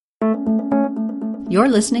You're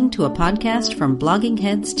listening to a podcast from Blogging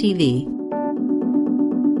Heads TV.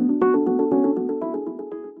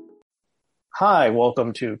 Hi,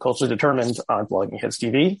 welcome to Culturally Determined on Blogging Heads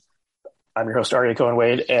TV. I'm your host, Aryeh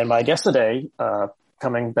Cohen-Wade, and my guest today,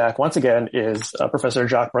 coming back once again, is Professor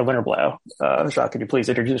Jacques Berlinerblau. Jacques, could you please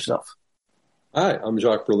introduce yourself? Hi, I'm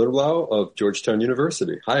Jacques Berlinerblau of Georgetown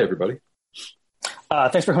University. Hi, everybody.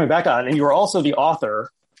 Thanks for coming back on. And you are also the author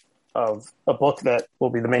of a book that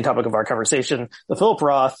will be the main topic of our conversation, the Philip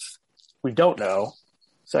Roth, We Don't Know,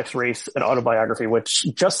 Sex, Race, and Autobiography, which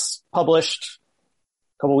just published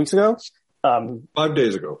a couple weeks ago. 5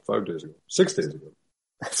 days ago, 6 days ago.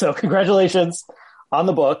 So congratulations on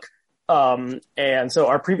the book. And so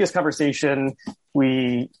our previous conversation,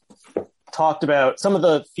 we talked about some of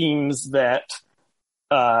the themes that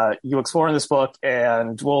you explore in this book,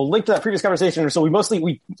 and we'll link to that previous conversation. So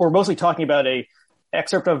we're mostly talking about a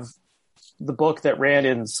excerpt of the book that ran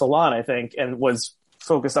in Salon, I think, and was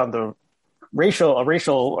focused on the racial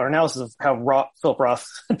analysis of how Philip Roth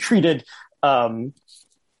treated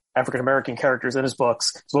African-American characters in his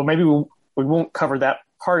books. So maybe we won't cover that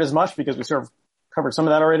part as much because we sort of covered some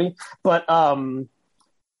of that already. But,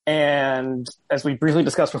 and as we briefly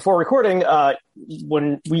discussed before recording,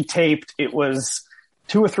 when we taped, it was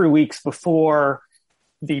 2 or 3 weeks before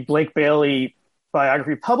the Blake Bailey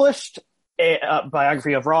biography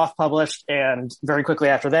of Roth published. And very quickly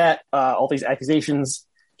after that, all these accusations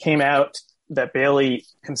came out that Bailey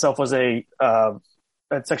himself was had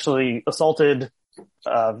sexually assaulted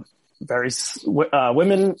various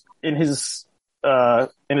women in his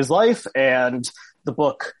life, and the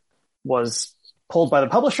book was pulled by the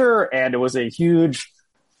publisher, and it was a huge,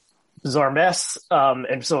 bizarre mess.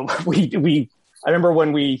 And so I remember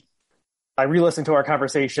when I re-listened to our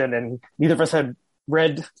conversation, and neither of us had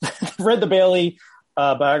read the Bailey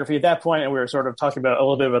biography at that point, and we were sort of talking about a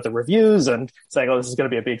little bit about the reviews and saying, "Oh, this is going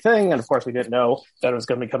to be a big thing." And of course, we didn't know that it was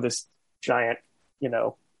going to become this giant,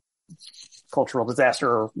 cultural disaster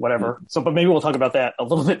or whatever. So, but maybe we'll talk about that a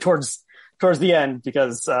little bit towards the end,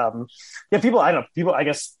 because people were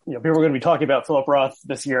going to be talking about Philip Roth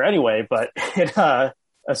this year anyway, but it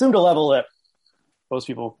assumed a level that most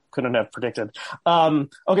people couldn't have predicted.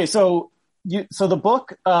 Okay, so the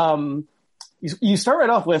book, you start right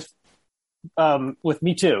off with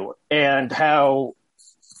Me Too and how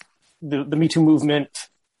the Me Too movement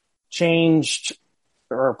changed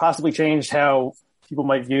or possibly changed how people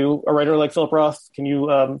might view a writer like Philip Roth. Can you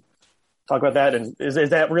talk about that? And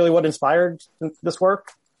is that really what inspired this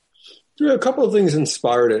work? Yeah, a couple of things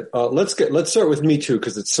inspired it. Let's start with Me Too,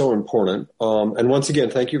 because it's so important. And once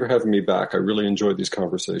again, thank you for having me back. I really enjoyed these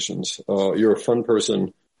conversations. You're a fun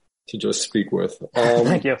person to just speak with.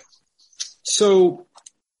 Thank you. So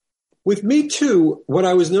with Me Too, what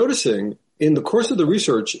I was noticing in the course of the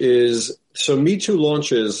research is, so Me Too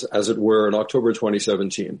launches, as it were, in October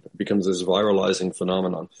 2017. It becomes this viralizing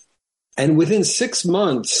phenomenon. And within 6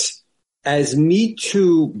 months, as Me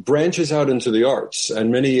Too branches out into the arts,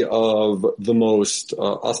 and many of the most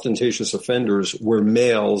ostentatious offenders were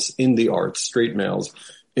males in the arts, straight males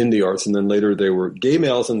in the arts, and then later they were gay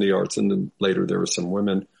males in the arts, and then later there were some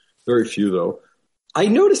women, very few though. I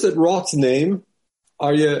noticed that Roth's name,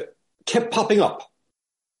 Aryeh, kept popping up.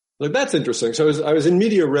 Like, that's interesting. So I was in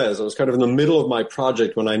media res. I was kind of in the middle of my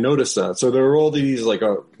project when I noticed that. So there were all these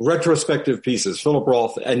retrospective pieces, Philip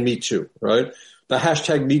Roth and Me Too, right? The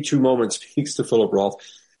hashtag Me Too moment speaks to Philip Roth.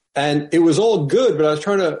 And it was all good, but I was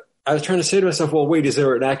trying to say to myself, well, wait, is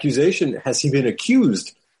there an accusation? Has he been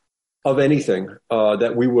accused of anything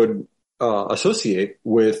that we would associate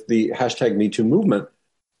with the hashtag Me Too movement?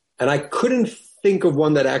 And I couldn't think of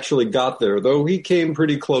one that actually got there, though he came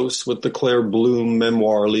pretty close with the Claire Bloom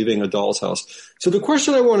memoir, Leaving a Doll's House. So the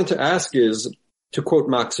question I wanted to ask is, to quote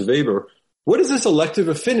Max Weber, what is this elective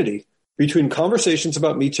affinity between conversations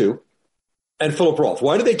about Me Too and Philip Roth?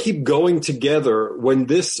 Why do they keep going together when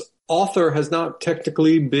this author has not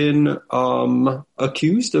technically been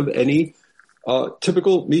accused of any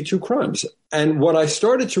typical Me Too crimes? And what I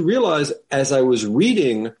started to realize as I was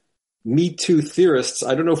reading Me Too theorists,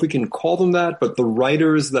 I don't know if we can call them that, but the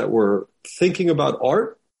writers that were thinking about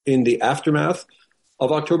art in the aftermath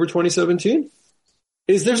of October 2017,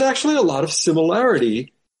 is there's actually a lot of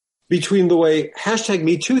similarity between the way hashtag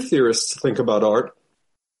Me Too theorists think about art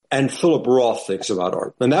and Philip Roth thinks about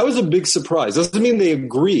art. And that was a big surprise. Doesn't mean they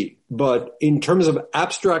agree, but in terms of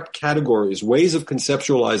abstract categories, ways of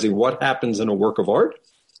conceptualizing what happens in a work of art,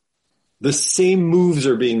 the same moves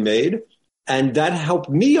are being made. And that helped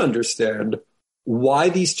me understand why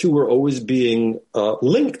these two were always being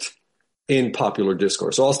linked in popular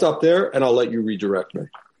discourse. So I'll stop there and I'll let you redirect me.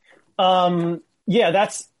 Yeah,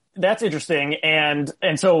 that's that's interesting. And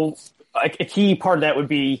so a key part of that would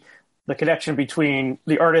be the connection between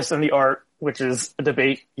the artist and the art, which is a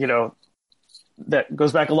debate, that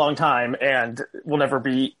goes back a long time and will never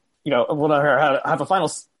be, we'll never have a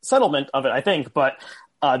final settlement of it, I think. But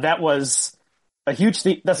that was a huge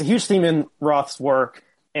that's a huge theme in Roth's work,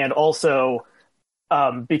 and also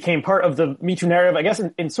became part of the Me Too narrative, I guess,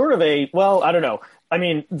 in sort of I don't know. I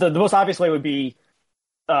mean, the most obvious way would be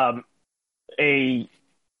a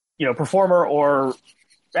performer or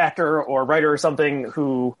actor or writer or something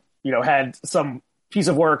who had some piece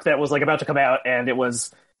of work that was like about to come out and it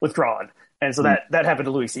was withdrawn. And so that happened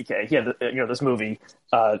to Louis C.K. He had this movie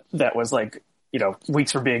that was like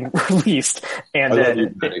weeks from being released, and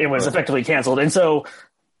then it was effectively canceled. And so,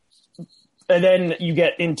 and then you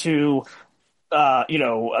get into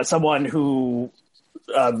someone who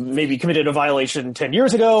maybe committed a violation 10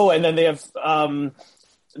 years ago, and then they have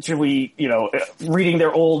reading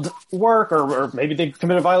their old work, or maybe they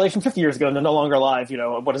committed a violation 50 years ago and they're no longer alive.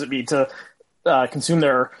 What does it mean to consume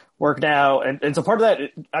their work now? And so part of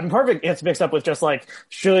that, part of it gets mixed up with just like,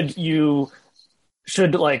 should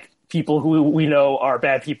like people who we know are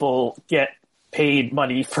bad people get paid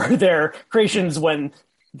money for their creations when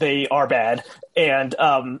they are bad? And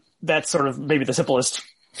that's sort of maybe the simplest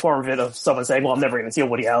form of it, of someone saying, well, I'm never going to see a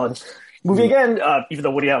Woody Allen movie again, even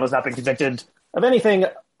though Woody Allen has not been convicted of anything in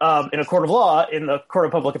a court of law. In the court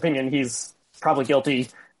of public opinion, he's probably guilty,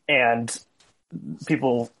 and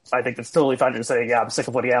people, I think, it's totally fine to say, yeah, I'm sick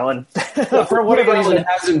of Woody Allen. For whatever reason. He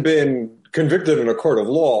hasn't been convicted in a court of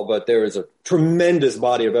law, but there is a tremendous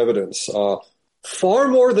body of evidence, far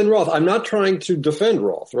more than Roth. I'm not trying to defend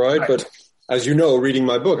Roth, right? But as you know, reading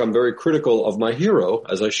my book, I'm very critical of my hero,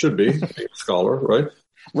 as I should be, being a scholar, right?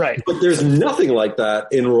 Right. But there's nothing like that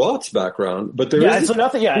in Roth's background. But there is. So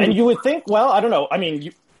nothing, and you would think, well, I don't know. I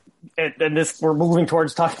mean, and this, we're moving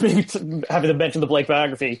towards talking, maybe having to mention the Blake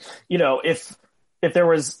biography. If there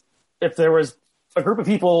was a group of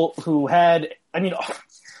people who had,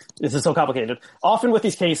 this is so complicated. Often with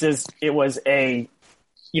these cases, it was it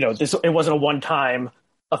wasn't a one-time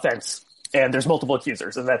offense, and there's multiple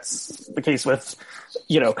accusers, and that's the case with,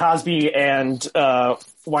 Cosby and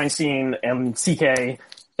Weinstein and CK,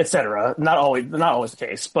 etc. Not always the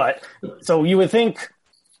case, but so you would think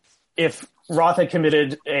if Roth had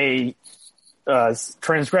committed a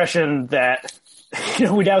transgression that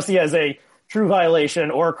we now see as a true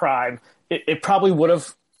violation or a crime, it probably would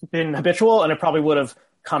have been habitual, and it probably would have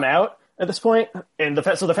come out at this point. And the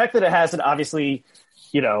fact that it hasn't, obviously,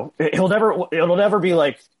 it'll never be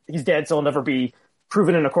like he's dead, so it'll never be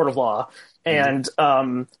proven in a court of law. And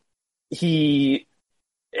so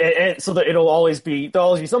that there'll always be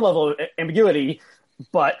some level of ambiguity,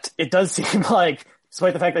 but it does seem like,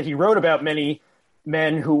 despite the fact that he wrote about many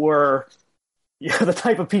men who were the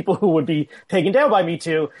type of people who would be taken down by Me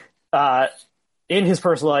Too, in his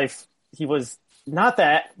personal life, he was not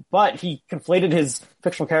that, but he conflated his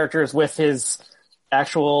fictional characters with his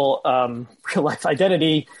actual real life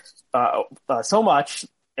identity so much.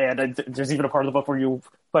 And there's even a part of the book where you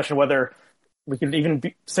question whether we could even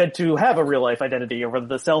be said to have a real life identity, or whether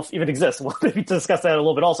the self even exists. We'll maybe discuss that a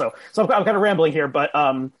little bit also. So I'm kind of rambling here, but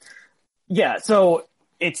so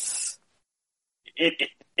it's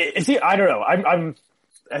I don't know. I'm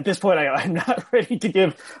at this point, I'm not ready to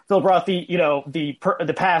give Philip Roth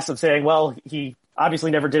the pass of saying, well, he obviously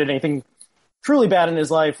never did anything truly bad in his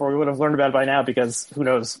life, or we would have learned about it by now, because who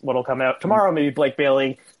knows what'll come out tomorrow. Maybe Blake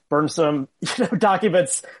Bailey burned some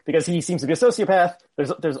documents because he seems to be a sociopath.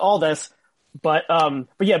 There's all this, but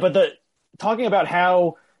talking about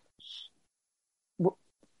how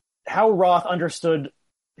Roth understood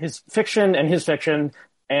his fiction and his fiction,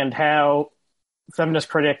 and how feminist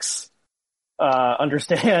critics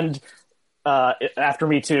understand after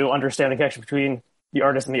Me Too, understand the connection between the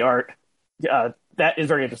artist and the art. That is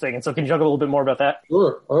very interesting. And so, can you talk a little bit more about that?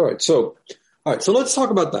 Sure. All right. So let's talk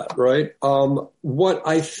about that. Right. What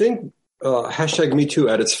I think hashtag Me Too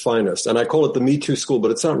at its finest, and I call it the Me Too school,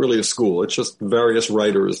 but it's not really a school. It's just various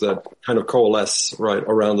writers that kind of coalesce right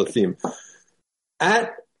around the theme.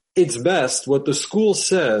 At its best, what the school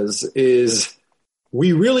says is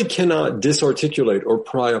we really cannot disarticulate or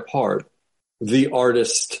pry apart the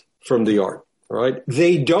artist from the art, right?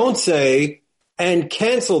 They don't say, and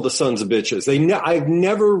cancel the sons of bitches. I've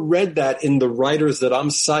never read that in the writers that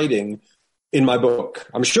I'm citing in my book.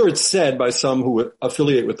 I'm sure it's said by some who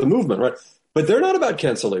affiliate with the movement, right? But they're not about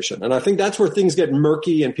cancellation. And I think that's where things get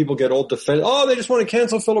murky and people get all defensive. Oh, they just want to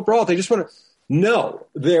cancel Philip Roth. They just want to. No,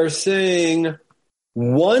 they're saying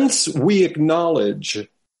once we acknowledge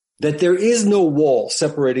that there is no wall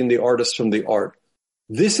separating the artist from the art,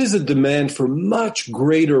 this is a demand for much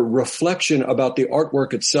greater reflection about the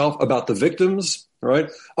artwork itself, about the victims,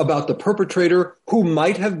 right? About the perpetrator who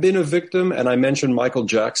might have been a victim. And I mentioned Michael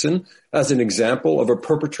Jackson as an example of a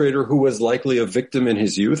perpetrator who was likely a victim in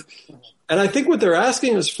his youth. And I think what they're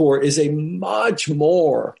asking us for is a much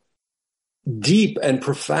more deep and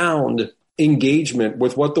profound engagement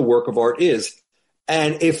with what the work of art is.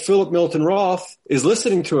 And if Philip Milton Roth is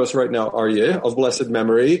listening to us right now, Aryeh, of blessed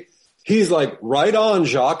memory, he's like, right on,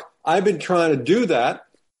 Jacques. I've been trying to do that.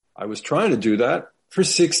 I was trying to do that for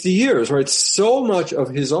 60 years, right? So much of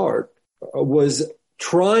his art was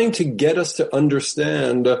trying to get us to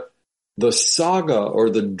understand the saga or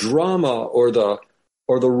the drama or the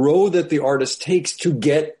road that the artist takes to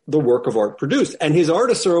get the work of art produced. And his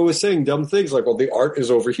artists are always saying dumb things like, well, the art is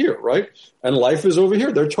over here, right? And life is over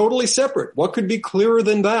here. They're totally separate. What could be clearer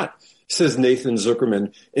than that? Says Nathan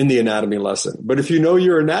Zuckerman in the anatomy lesson. But if you know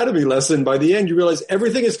your anatomy lesson, by the end, you realize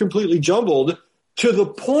everything is completely jumbled to the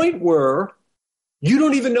point where you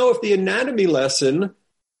don't even know if the anatomy lesson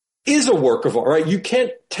is a work of art, right? You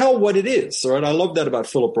can't tell what it is, right? I love that about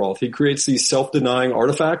Philip Roth. He creates these self-denying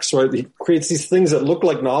artifacts, right? He creates these things that look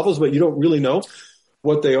like novels, but you don't really know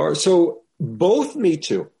what they are. So both Me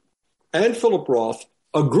Too and Philip Roth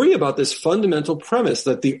agree about this fundamental premise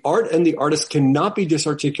that the art and the artist cannot be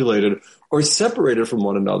disarticulated or separated from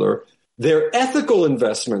one another. Their ethical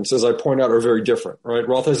investments, as I point out, are very different, right?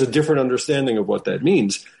 Roth has a different understanding of what that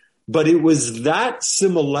means. But it was that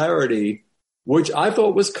similarity which I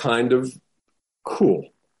thought was kind of cool.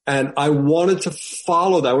 And I wanted to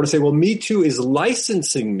follow that. I want to say, well, Me Too is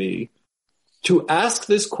licensing me to ask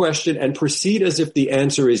this question and proceed as if the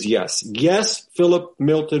answer is yes. Yes, Philip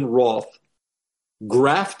Milton Roth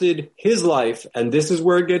grafted his life, and this is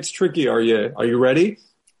where it gets tricky, Aryeh. Are you ready?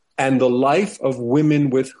 And the life of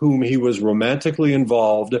women with whom he was romantically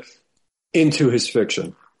involved into his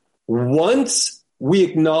fiction. Once we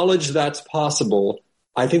acknowledge that's possible,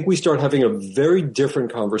 I think we start having a very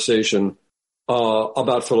different conversation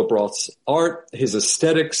about Philip Roth's art, his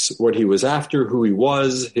aesthetics, what he was after, who he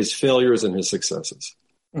was, his failures, and his successes.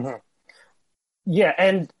 Mm-hmm. Yeah,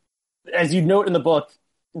 and as you note in the book,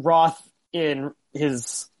 Roth, in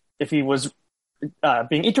his, if he was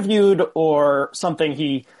being interviewed or something,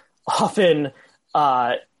 he often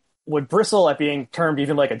would bristle at being termed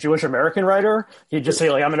even like a Jewish American writer. He'd just say,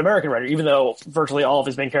 like, I'm an American writer, even though virtually all of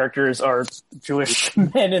his main characters are Jewish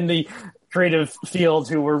men in the creative field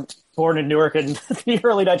who were born in Newark in the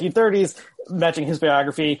early 1930s, matching his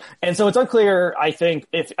biography. And so it's unclear, I think,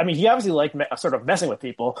 he obviously liked sort of messing with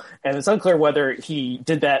people, and it's unclear whether he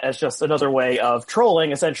did that as just another way of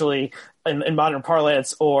trolling, essentially, in modern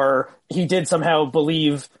parlance, or he did somehow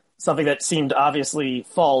believe something that seemed obviously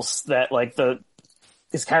false, that like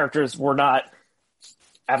his characters were not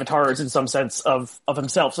avatars in some sense of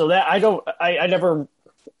himself. So that I don't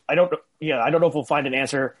know if we'll find an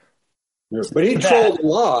answer. But he trolled a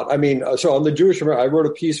lot. I mean, so on the Jewish American, I wrote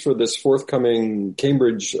a piece for this forthcoming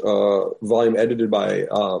Cambridge volume edited by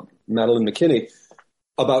Madeline McKinney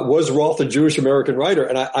about, was Roth a Jewish American writer?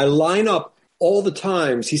 And I line up all the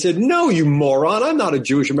times he said, no, you moron, I'm not a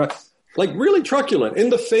Jewish American. Like really truculent in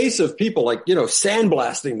the face of people, like,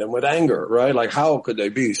 sandblasting them with anger, right? Like, how could they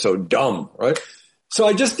be so dumb, right? So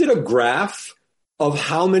I just did a graph of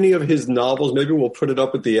how many of his novels, maybe we'll put it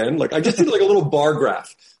up at the end. Like, I just did like a little bar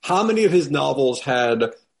graph. How many of his novels had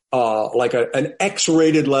an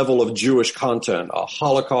X-rated level of Jewish content, a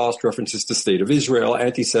Holocaust, references to State of Israel,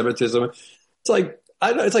 anti-Semitism. It's like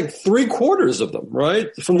 3/4 of them,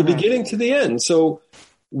 right? From the beginning to the end. So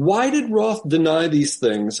why did Roth deny these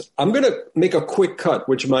things? I'm going to make a quick cut,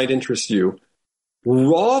 which might interest you.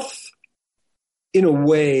 Roth, in a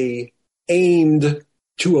way, aimed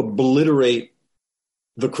to obliterate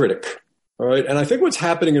the critic. All right. And I think what's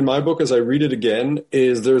happening in my book as I read it again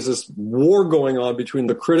is there's this war going on between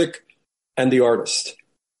the critic and the artist.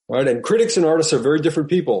 Right. And critics and artists are very different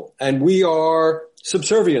people. And we are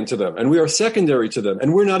subservient to them, and we are secondary to them.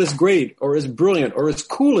 And we're not as great or as brilliant or as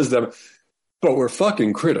cool as them. But we're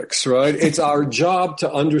fucking critics, right? It's our job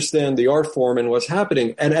to understand the art form and what's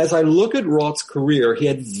happening. And as I look at Roth's career, he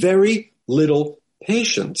had very little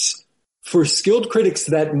patience for skilled critics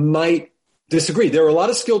that might disagree. There were a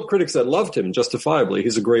lot of skilled critics that loved him, justifiably.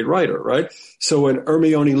 He's a great writer, right? So when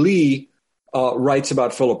Hermione Lee writes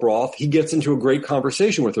about Philip Roth, he gets into a great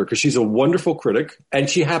conversation with her because she's a wonderful critic, and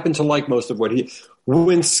she happened to like most of what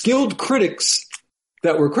when skilled critics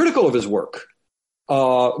that were critical of his work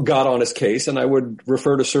got on his case, and I would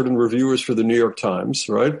refer to certain reviewers for the New York Times,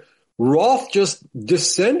 right? Roth just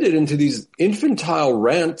descended into these infantile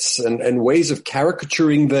rants and ways of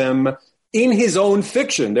caricaturing them in his own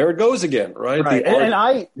fiction. There it goes again, right? Right. And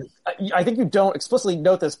I think you don't explicitly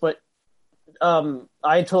note this, but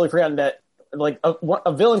I had totally forgotten that like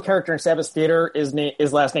a villain character in Sabbath Theater is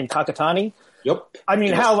last name Kakatani. Yep. I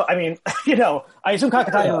mean, I assume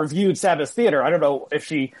Kakatani reviewed Sabbath Theater. I don't know if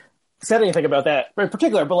she said anything about that in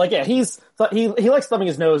particular, but like, yeah, he likes thumbing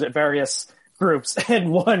his nose at various groups,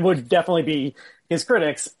 and one would definitely be his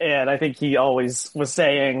critics. And I think he always was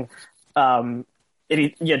saying, just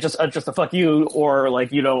a fuck you, or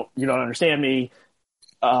like, you don't understand me.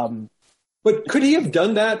 But could he have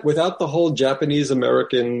done that without the whole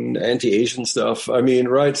Japanese-American anti-Asian stuff? I mean,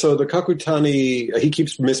 right, so the Kakutani, he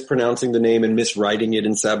keeps mispronouncing the name and miswriting it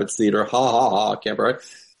in Sabbath Theater. Ha, ha, ha, can't right?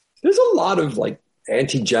 There's a lot of, like,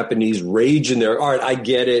 anti-Japanese rage in there. All right, I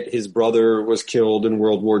get it. His brother was killed in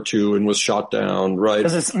World War II and was shot down, right?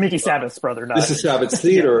 This is Mickey Sabbath's brother, not... This is Sabbath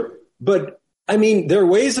Theater. Yeah. But... I mean, there are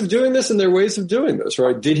ways of doing this and there are ways of doing this,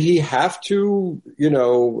 right? Did he have to,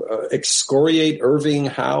 excoriate Irving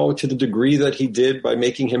Howe to the degree that he did by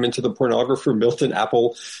making him into the pornographer Milton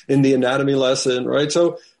Apple in the anatomy lesson, right?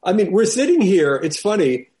 So, I mean, we're sitting here. It's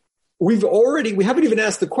funny. We haven't even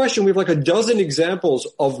asked the question. We have like a dozen examples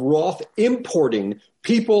of Roth importing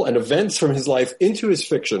people and events from his life into his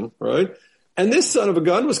fiction, right? And this son of a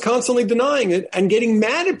gun was constantly denying it and getting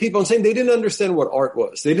mad at people and saying they didn't understand what art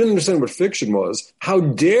was. They didn't understand what fiction was. How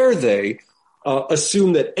dare they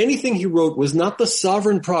assume that anything he wrote was not the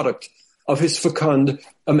sovereign product of his fecund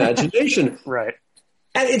imagination. Right.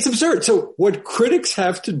 And it's absurd. So what critics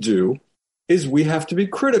have to do is we have to be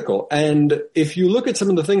critical. And if you look at some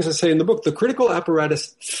of the things I say in the book, the critical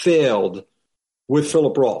apparatus failed with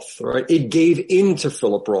Philip Roth, right? It gave in to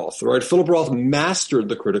Philip Roth, right? Philip Roth mastered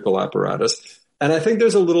the critical apparatus. And I think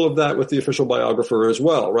there's a little of that with the official biographer as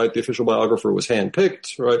well, right? The official biographer was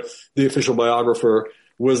handpicked, right? The official biographer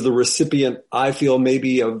was the recipient, I feel,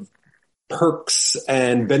 maybe of perks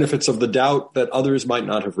and benefits of the doubt that others might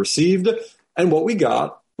not have received. And what we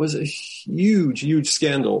got was a huge, huge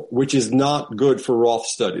scandal, which is not good for Roth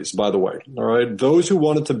studies, by the way, all right? Those who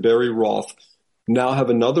wanted to bury Roth now have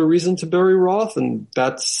another reason to bury Roth, and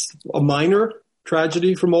that's a minor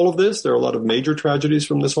tragedy from all of this. There are a lot of major tragedies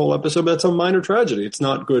from this whole episode, but it's a minor tragedy. It's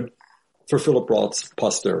not good for Philip Roth's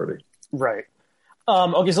posterity. Right.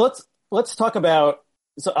 Okay, so let's talk about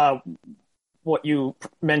what you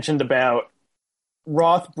mentioned about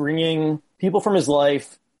Roth bringing people from his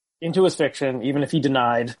life into his fiction, even if he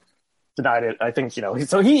denied it. I think,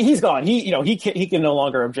 so he's gone. He can no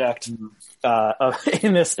longer object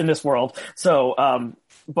in this world. So,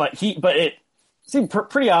 but it seemed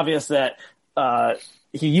pretty obvious that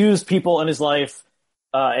he used people in his life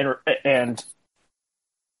and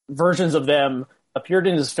versions of them appeared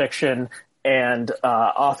in his fiction, and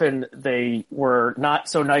often they were not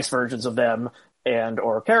so nice versions of them,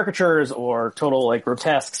 or caricatures or total like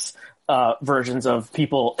grotesques versions of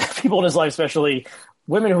people in his life, especially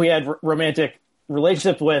women who he had romantic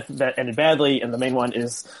relationships with that ended badly. And the main one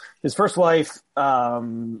is his first wife.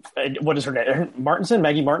 What is her name?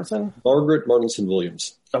 Maggie Martinson? Margaret Martinson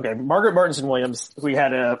Williams. Okay. Margaret Martinson Williams, who he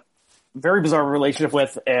had a very bizarre relationship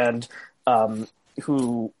with, and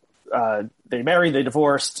who they married, they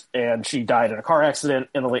divorced, and she died in a car accident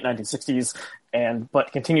in the late 1960s,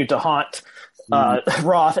 but continued to haunt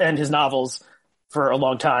Roth and his novels for a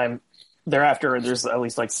long time thereafter. There's at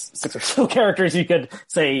least like 6 or so characters you could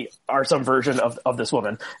say are some version of this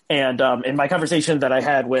woman. And in my conversation that I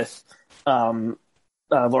had with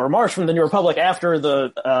Laura Marsh from the New Republic after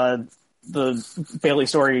the Bailey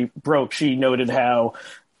story broke, she noted how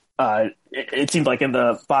it seemed like in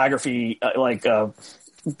the biography,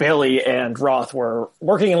 Bailey and Roth were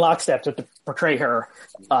working in lockstep to portray her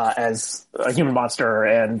as a human monster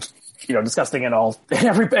and disgusting in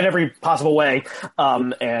every possible way.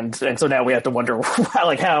 And so now we have to wonder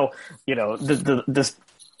how this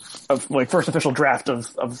first official draft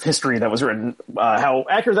of history that was written, how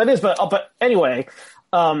accurate that is. But anyway,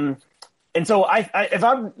 and so am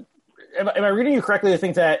I reading you correctly to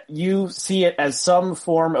think that you see it as some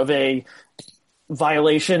form of a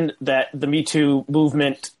violation that the Me Too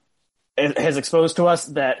movement has exposed to us,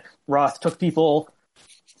 that Roth took people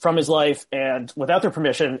from his life and without their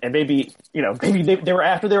permission, and maybe they were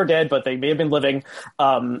after they were dead, but they may have been living,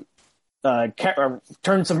 had a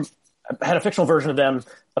fictional version of them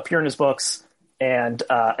appear in his books and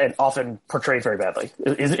often portrayed very badly.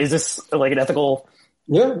 Is this like an ethical?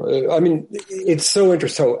 Yeah. I mean, it's so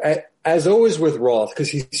interesting. So as always with Roth, because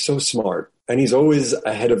he's so smart and he's always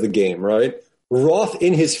ahead of the game, right? Roth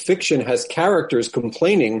in his fiction has characters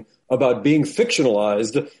complaining about being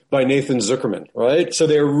fictionalized by Nathan Zuckerman, right? So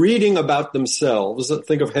they're reading about themselves.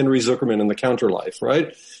 Think of Henry Zuckerman in The Counterlife,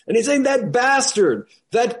 right? And he's saying, that bastard,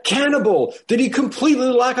 that cannibal, did he completely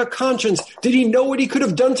lack a conscience? Did he know what he could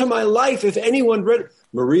have done to my life if anyone read it?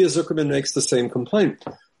 Maria Zuckerman makes the same complaint.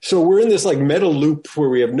 So we're in this like meta loop where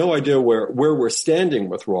we have no idea where we're standing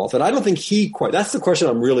with Roth. And I don't think he quite, that's the question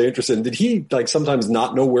I'm really interested in. Did he like sometimes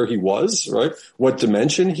not know where he was, right? What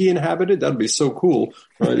dimension he inhabited? That'd be so cool,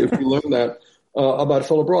 right? If we learn that about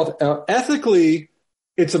Philip Roth. Ethically,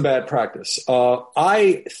 it's a bad practice.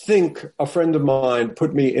 I think a friend of mine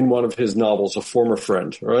put me in one of his novels, a former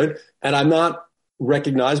friend, right? And I'm not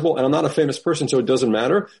recognizable, and I'm not a famous person, so it doesn't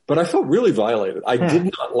matter, but I felt really violated. I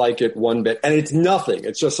did not like it one bit, and it's nothing.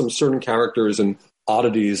 It's just some certain characters and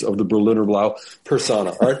oddities of the Berlinerblau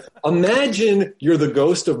persona. All right? Imagine you're the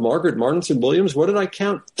ghost of Margaret Martinson Williams. What did I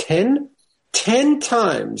count? 10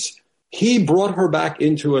 times he brought her back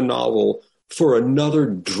into a novel for another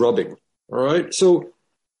drubbing. All right? So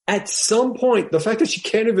at some point, the fact that she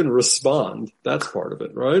can't even respond, that's part of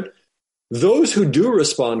it, right? Those who do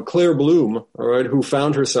respond, Claire Bloom, all right, who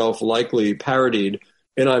found herself likely parodied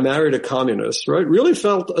in I Married a Communist, right, really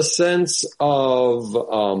felt a sense of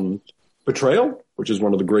betrayal, which is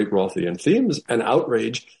one of the great Rothian themes, and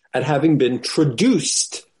outrage at having been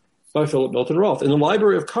traduced by Philip Milton Roth. In the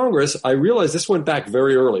Library of Congress, I realized this went back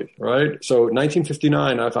very early, right? So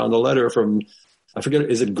 1959, I found a letter from, I forget,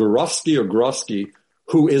 is it Gorofsky or Grofsky,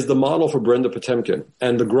 who is the model for Brenda Potemkin.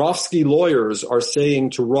 And the Grofsky lawyers are saying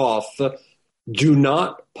to Roth, do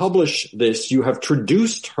not publish this. You have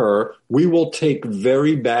traduced her. We will take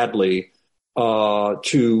very badly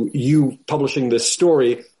to you publishing this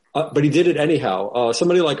story. But he did it anyhow.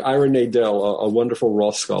 Somebody like Ira Nadel, a wonderful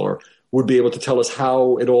Roth scholar, would be able to tell us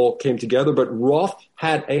how it all came together. But Roth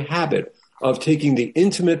had a habit of taking the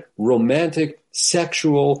intimate, romantic,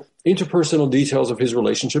 sexual, interpersonal details of his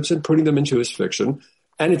relationships and putting them into his fiction.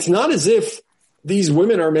 And it's not as if these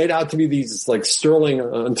women are made out to be these like sterling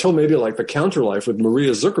until maybe like The Counterlife with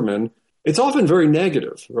Maria Zuckerman. It's often very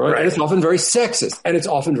negative, right? And it's often very sexist, and it's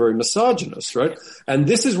often very misogynist, right? And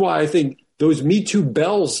this is why I think those Me Too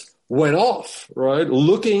bells went off, right?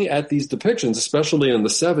 Looking at these depictions, especially in the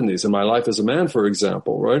 70s, in My Life as a Man, for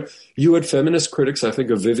example, right? You had feminist critics, I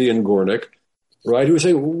think of Vivian Gornick, right, who were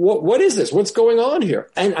saying, what is this? What's going on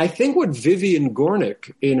here? And I think what Vivian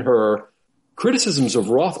Gornick in her criticisms of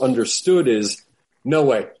Roth understood is, no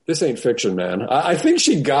way, this ain't fiction, man. I think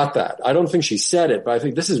she got that. I don't think she said it, but I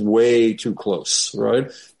think this is way too close,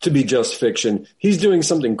 right, to be just fiction. He's doing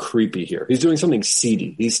something creepy here. He's doing something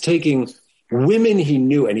seedy. He's taking women he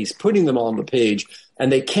knew and he's putting them on the page,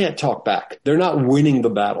 and they can't talk back. They're not winning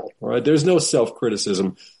the battle, right? There's no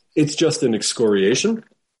self-criticism. It's just an excoriation.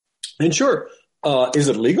 And sure, is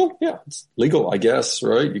it legal? Yeah, it's legal, I guess,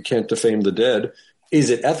 right? You can't defame the dead. Is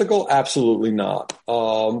it ethical? Absolutely not.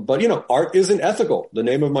 But, art isn't ethical. The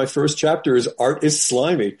name of my first chapter is Art is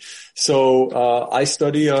Slimy. So I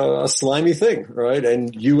study a slimy thing, right?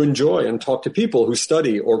 And you enjoy and talk to people who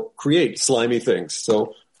study or create slimy things.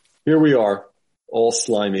 So here we are, all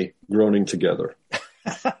slimy, groaning together.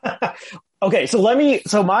 Okay, so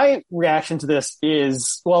my reaction to this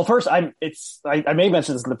is, well, first, I may have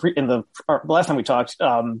mentioned this in the last time we talked.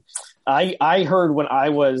 I heard when I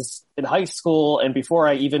was in high school and before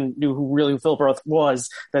I even knew who Philip Roth was,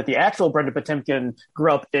 that the actual Brenda Potemkin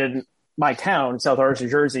grew up in my town, South Orange, New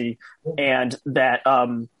Jersey, and that,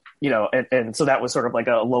 and so that was sort of like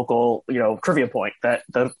a local, trivia point, that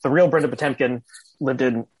the real Brenda Potemkin lived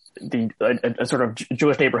in a sort of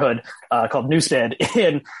Jewish neighborhood called Newstead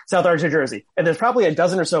in South Orange, New Jersey. And there's probably a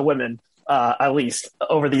dozen or so women, at least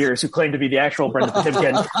over the years, who claim to be the actual Brenda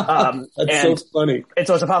Potemkin. That's so funny. And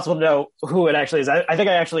so it's impossible to know who it actually is. I think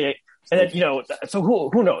I actually, and then, so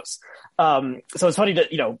who knows? So it's funny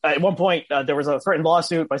to, at one point there was a threatened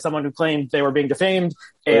lawsuit by someone who claimed they were being defamed,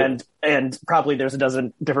 and probably there's a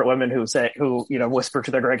dozen different women who whisper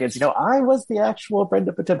to their grandkids, I was the actual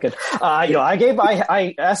Brenda Potemkin.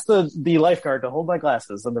 I asked the lifeguard to hold my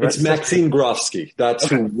glasses. And it's Maxine Grofsky. That's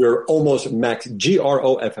who we're almost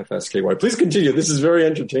Groffsky. Please continue. This is very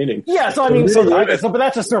entertaining. Yeah. So I mean, but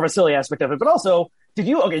that's just sort of a silly aspect of it. But also, did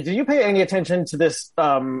you pay any attention to this,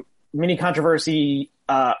 mini controversy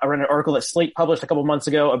around an article that Slate published a couple months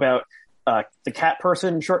ago about the Cat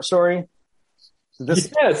Person short story? Does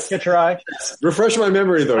this catch your eye? Refresh my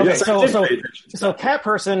memory, though. Okay, yes, so Cat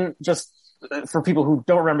Person, just for people who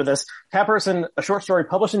don't remember this, Cat Person, a short story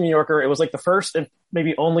published in the New Yorker. It was like the first and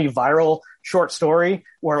maybe only viral short story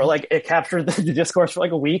where like it captured the discourse for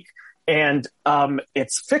like a week. And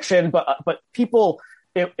it's fiction, but people,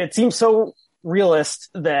 it seems so realist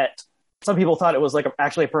that some people thought it was like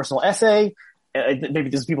actually a personal essay. Maybe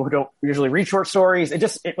there's people who don't usually read short stories.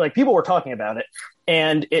 Like people were talking about it,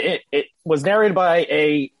 and it was narrated by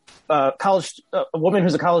a woman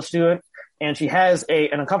who's a college student, and she has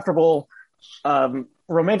an uncomfortable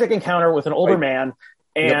romantic encounter with an older man,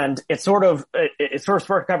 and it sort of sparked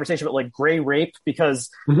a conversation about like gray rape, because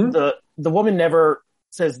the woman never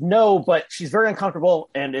says no, but she's very uncomfortable,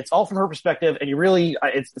 and it's all from her perspective, and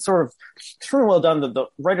it's sort of extremely well done. The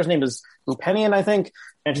writer's name is Rupenian, I think,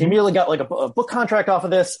 and she immediately got like a book contract off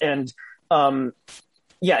of this, and and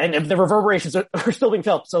the reverberations are still being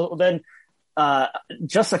felt. So then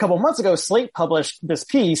just a couple of months ago, Slate published this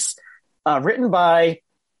piece written by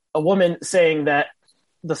a woman saying that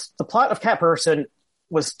the plot of Cat Person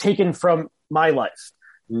was taken from my life.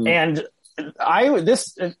 And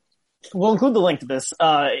we'll include the link to this.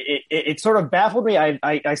 It sort of baffled me.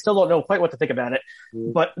 I still don't know quite what to think about it.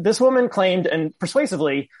 But this woman claimed, and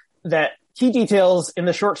persuasively, that key details in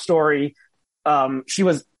the short story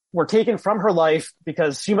were taken from her life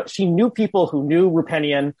because she knew people who knew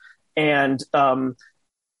Rupenian, and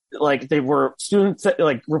like they were students.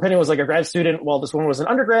 Like Rupenian was like a grad student while this woman was an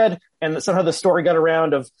undergrad, and somehow the story got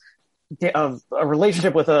around of a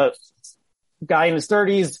relationship with a guy in his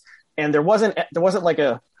 30s, and there wasn't like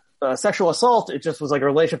a sexual assault. It just was like a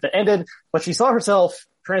relationship that ended, but she saw herself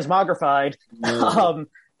transmogrified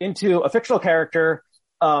into a fictional character,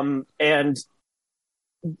 and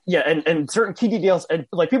certain key details, and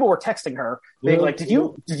like people were texting her being like, did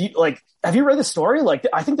you like, have you read this story? Like,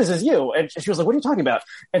 I think this is you. And she was like, what are you talking about?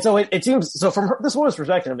 And so it seems, so from this woman's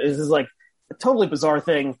perspective, it is like a totally bizarre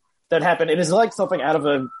thing that happened. It is like something out of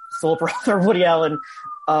a Philip Roth or Woody Allen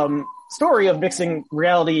story of mixing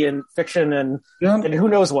reality and fiction and who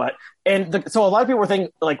knows what. And so a lot of people were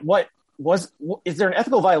thinking, like, is there an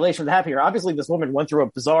ethical violation that happened here? Obviously, this woman went through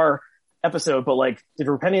a bizarre episode, but like, did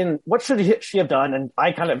Rupenian, what should she have done? And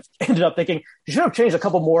I kind of ended up thinking she should have changed a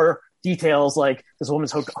couple more details, like this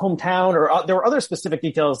woman's hometown, or there were other specific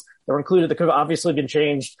details that were included that could have obviously been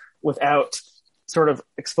changed without sort of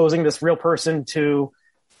exposing this real person to,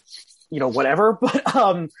 whatever.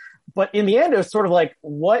 But in the end, it was sort of like,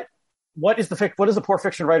 what is the poor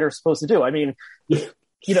fiction writer supposed to do? I mean,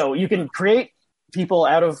 you can create people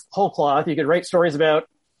out of whole cloth. You could write stories about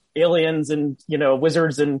aliens and,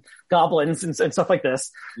 wizards and goblins and stuff like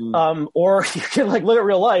this. Or you can like live it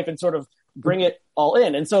real life and sort of bring it all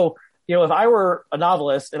in. And so, if I were a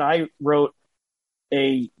novelist and I wrote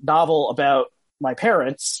a novel about my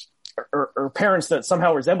parents or parents that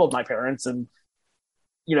somehow resembled my parents, and,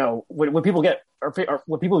 would people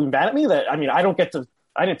would people be mad at me that, I mean, I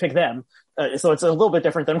didn't pick them. So it's a little bit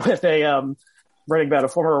different than with writing about a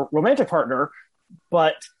former romantic partner.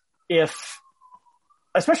 But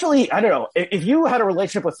especially, I don't know, if you had a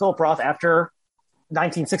relationship with Philip Roth after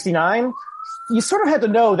 1969, you sort of had to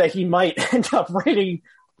know that he might end up writing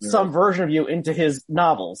some version of you into his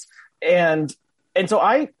novels. And so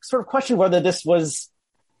I sort of question whether this was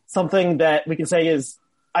something that we can say is,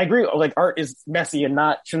 I agree, like art is messy and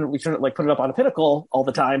we shouldn't like put it up on a pinnacle all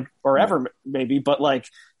the time or ever maybe, but like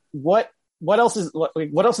what else is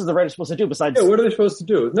the writer supposed to do besides? Yeah, what are they supposed to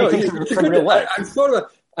do? No, from real life. I thought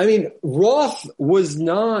about. I mean, Roth was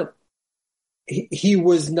not. He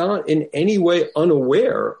was not in any way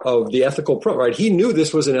unaware of the ethical problem. Right? He knew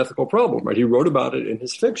this was an ethical problem. Right? He wrote about it in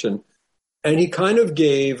his fiction, and he kind of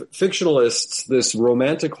gave fictionalists this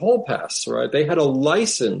romantic hall pass. Right? They had a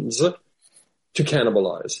license to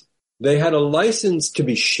cannibalize. They had a license to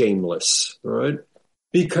be shameless. Right?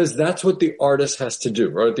 Because that's what the artist has to do,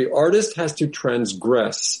 right? The artist has to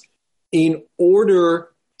transgress in order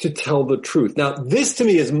to tell the truth. Now, this to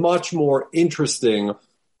me is much more interesting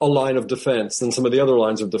a line of defense than some of the other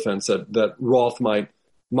lines of defense that Roth might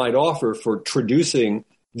offer for traducing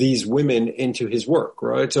these women into his work,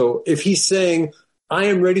 right? So if he's saying, I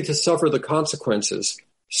am ready to suffer the consequences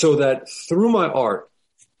so that through my art,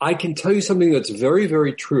 I can tell you something that's very,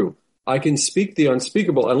 very true. I can speak the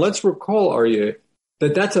unspeakable. And let's recall, Aryeh,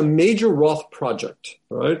 that's a major Roth project,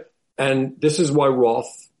 right? And this is why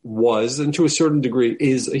Roth was, and to a certain degree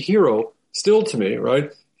is a hero still to me,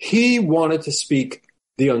 right? He wanted to speak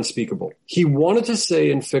the unspeakable. He wanted to say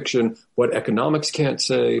in fiction what economics can't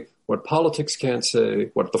say, what politics can't say,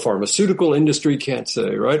 what the pharmaceutical industry can't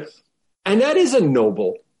say, right? And that is a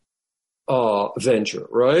noble venture,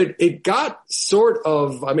 right? It got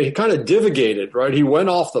he kind of divagated, right? He went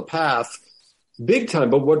off the path big time.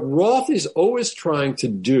 But what Roth is always trying to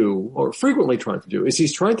do, or frequently trying to do, is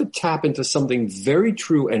he's trying to tap into something very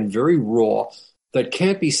true and very raw that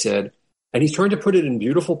can't be said. And he's trying to put it in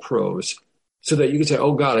beautiful prose. so that you can say,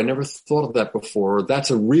 oh God, I never thought of that before.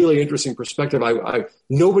 That's a really interesting perspective.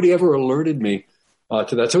 Nobody ever alerted me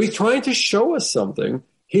to that. So he's trying to show us something.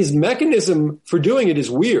 His mechanism for doing it is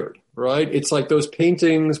weird, right? It's like those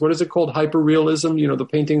paintings, what is it called? Hyperrealism, the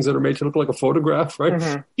paintings that are made to look like a photograph, right?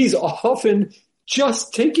 Mm-hmm. He's often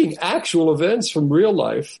just taking actual events from real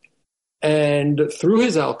life, and through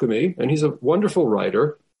his alchemy, and he's a wonderful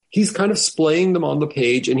writer, he's kind of splaying them on the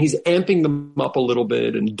page, and he's amping them up a little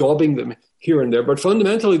bit and daubing them here and there. But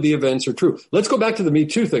fundamentally, the events are true. Let's go back to the Me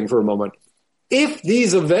Too thing for a moment. If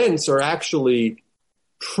these events are actually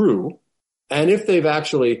true, and if they've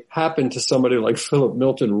actually happened to somebody like Philip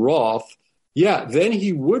Milton Roth, then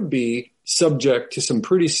he would be subject to some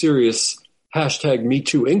pretty serious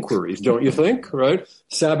 #MeToo inquiries, don't you think, right?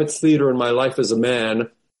 Sabbath's Theater and My Life as a Man,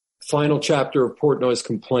 final chapter of Portnoy's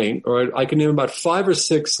Complaint, all right? I can name about 5 or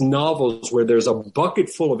 6 novels where there's a bucket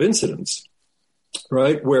full of incidents,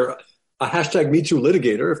 right, where a #MeToo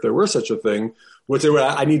litigator, if there were such a thing, would say,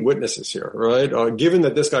 well, I need witnesses here, right? Given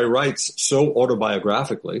that this guy writes so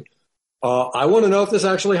autobiographically, I want to know if this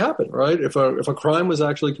actually happened, right? If a crime was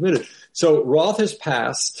actually committed. So Roth has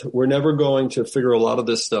passed. We're never going to figure a lot of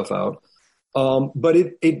this stuff out. But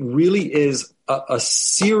it really is a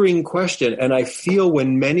searing question. And I feel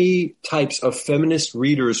when many types of feminist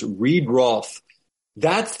readers read Roth,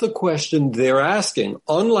 that's the question they're asking.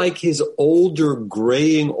 Unlike his older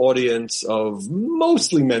graying audience of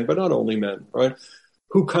mostly men, but not only men, right,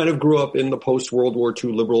 who kind of grew up in the post-World War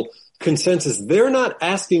II liberal consensus, they're not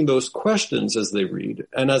asking those questions as they read.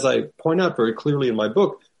 And as I point out very clearly in my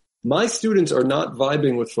book, my students are not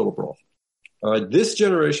vibing with Philip Roth. This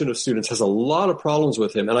generation of students has a lot of problems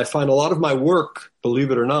with him. And I find a lot of my work, believe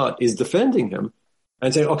it or not, is defending him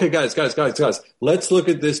and saying, okay, guys, let's look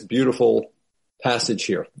at this beautiful passage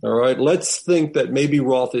here. All right. Let's think that maybe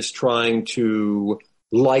Roth is trying to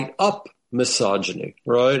light up misogyny,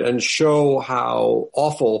 right? And show how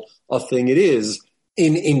awful a thing it is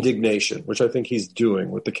in Indignation, which I think he's doing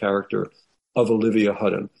with the character of Olivia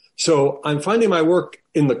Hutton. So I'm finding my work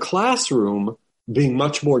in the classroom being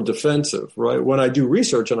much more defensive, right? When I do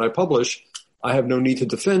research and I publish, I have no need to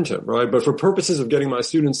defend him, right? But for purposes of getting my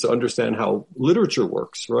students to understand how literature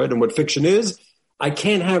works, right, and what fiction is, I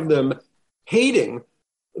can't have them hating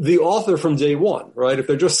the author from day one, right? If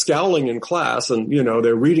they're just scowling in class and,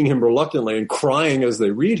 they're reading him reluctantly and crying as they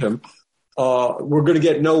read him, we're going to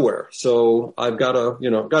get nowhere. So I've got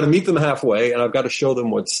to meet them halfway, and I've got to show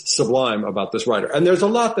them what's sublime about this writer. And there's a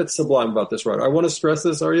lot that's sublime about this writer. I want to stress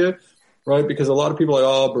this, Aryeh, right? Because a lot of people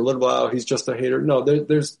are like, Berlinerblau, he's just a hater. No,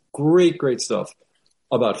 there's great stuff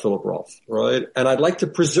about Philip Roth, right? And I'd like to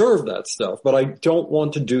preserve that stuff, but I don't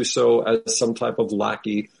want to do so as some type of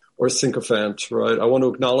lackey or sycophant, right? I want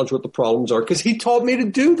to acknowledge what the problems are because he taught me to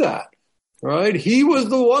do that, right? He was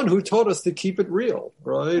the one who taught us to keep it real,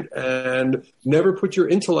 right? And never put your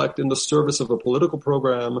intellect in the service of a political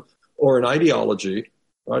program or an ideology,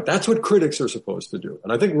 right? That's what critics are supposed to do.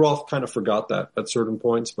 And I think Roth kind of forgot that at certain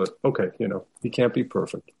points, but okay, he can't be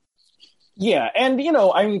perfect. Yeah. And,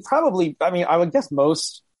 I would guess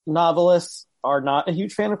most novelists are not a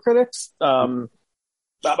huge fan of critics.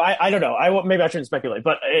 I don't know. Maybe I shouldn't speculate,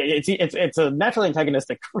 but it's a naturally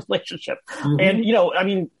antagonistic relationship. Mm-hmm.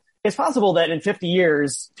 And, it's possible that in 50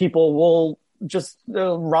 years, people will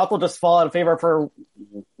Roth will just fall out of favor for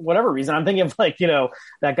whatever reason. I'm thinking of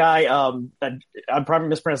that guy, I'm probably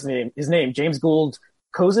mispronouncing his name, James Gould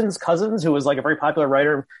Cousins, who was like a very popular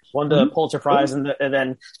writer, won the Pulitzer Prize, and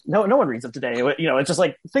then no one reads him today. It's just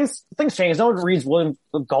like things change. No one reads William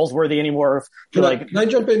Galsworthy anymore. Can I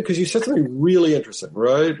jump in? Because you said something really interesting,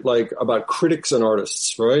 right? Like about critics and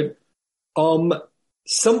artists, right?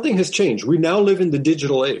 Something has changed. We now live in the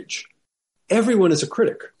digital age. Everyone is a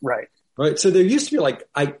critic. Right. Right. So there used to be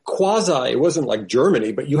it wasn't like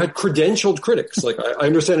Germany, but you had credentialed critics. Like I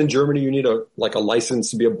understand in Germany, you need a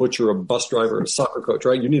license to be a butcher, a bus driver, a soccer coach,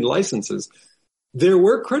 right? You need licenses. There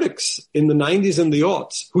were critics in the 90s and the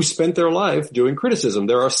aughts who spent their life doing criticism.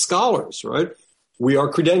 There are scholars, right? We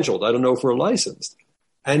are credentialed. I don't know if we're licensed.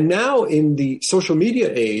 And now in the social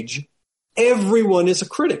media age, everyone is a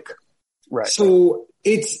critic. Right. So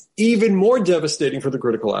it's even more devastating for the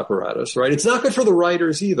critical apparatus, right? It's not good for the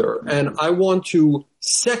writers either. And I want to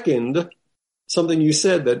second something you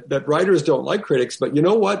said that writers don't like critics, but you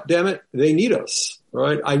know what? Damn it. They need us,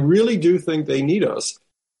 right? I really do think they need us.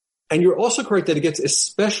 And you're also correct that it gets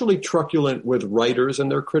especially truculent with writers and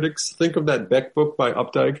their critics. Think of that Beck book by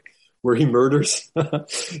Updike where he murders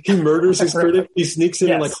his critic. He sneaks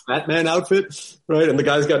in in like a Batman outfit, right? And the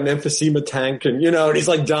guy's got an emphysema tank and, and he's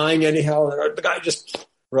like dying anyhow. And the guy just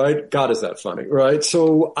right? God, is that funny, right?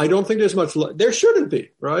 So I don't think there's much, there shouldn't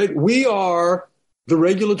be, right? We are the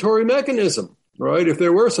regulatory mechanism, right? If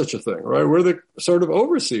there were such a thing, right? We're the sort of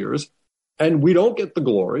overseers, and we don't get the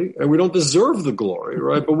glory, and we don't deserve the glory,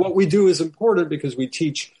 right? But what we do is important because we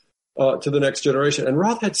teach to the next generation. And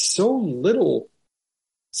Roth had so little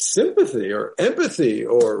sympathy or empathy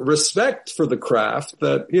or respect for the craft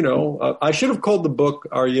that, I should have called the book,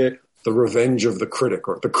 Aryeh, The Revenge of the Critic,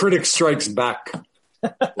 or The Critic Strikes Back.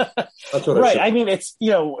 That's what right. I mean, it's,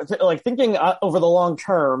 like thinking over the long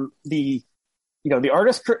term, the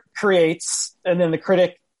artist creates, and then the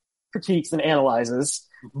critic critiques and analyzes,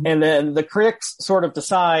 mm-hmm. and then the critics sort of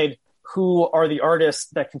decide who are the artists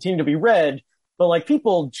that continue to be read. But like,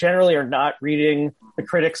 people generally are not reading the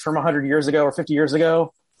critics from 100 years ago or 50 years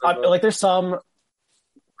ago. Like, there's some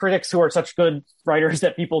critics who are such good writers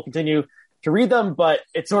that people continue to read them, but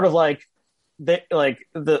it's sort of like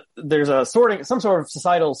there's a some sort of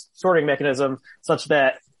societal sorting mechanism such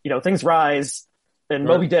that, things rise. And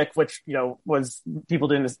Moby Dick, which, was, people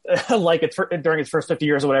didn't like it during its first 50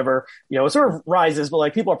 years or whatever, it sort of rises, but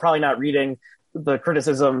like, people are probably not reading the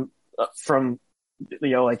criticism from,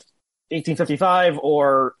 like 1855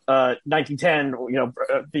 or 1910,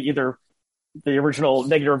 either the original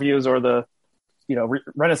negative reviews or the,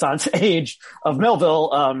 Renaissance age of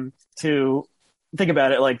Melville, to think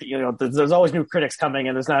about it. Like, there's always new critics coming,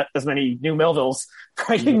 and there's not as many new Melvilles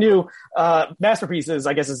writing new masterpieces,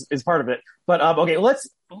 I guess, is part of it. But okay, let's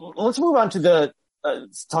move on to the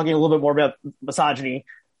talking a little bit more about misogyny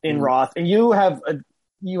in Roth. And you have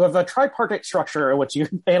a tripartite structure in which you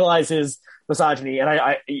analyze his misogyny,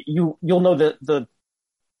 and you'll know the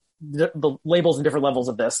labels and different levels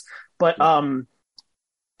of this. But I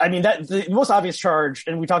mean, that the most obvious charge,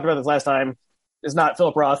 and we talked about this last time, is not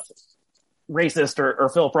Philip Roth racist or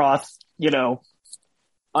Philip Roth,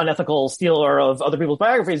 unethical stealer of other people's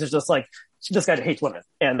biographies. It's just like, this guy hates women,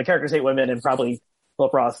 and the characters hate women, and probably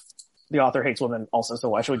Philip Roth, the author, hates women also. So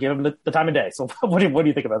why should we give him the time of day? So what do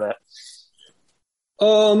you think about that?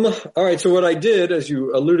 All right. So what I did, as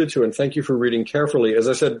you alluded to, and thank you for reading carefully, as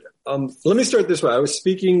I said, let me start this way. I was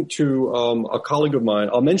speaking to a colleague of mine.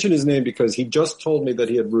 I'll mention his name because he just told me that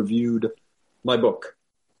he had reviewed my book.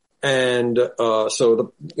 And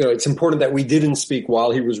so it's important that we didn't speak while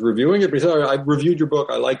he was reviewing it. But he said, I reviewed your book.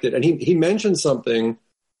 I liked it. And he mentioned something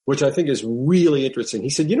which I think is really interesting. He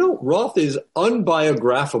said, Roth is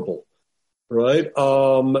unbiographable. Right.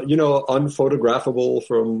 Unphotographable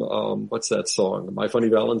from, what's that song? My Funny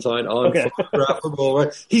Valentine. Unphotographable. Okay.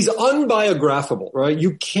 Right. He's unbiographable, right?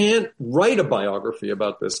 You can't write a biography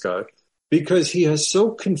about this guy because he has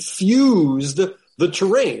so confused the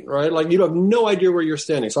terrain, right? Like, you have no idea where you're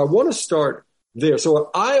standing. So I want to start there. So what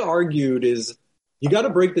I argued is you got to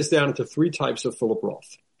break this down into three types of Philip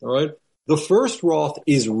Roth. All right. The first Roth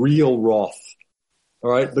is real Roth. All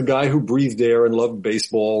right, the guy who breathed air and loved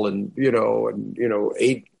baseball and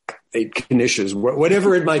ate knishes,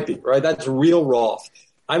 whatever it might be, right? That's real Roth.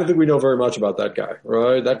 I don't think we know very much about that guy,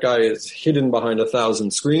 right? That guy is hidden behind 1,000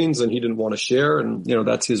 screens, and he didn't want to share, and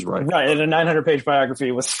that's his right. Right, and a 900-page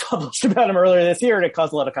biography was published about him earlier this year, and it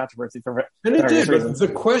caused a lot of controversy for and it did. But the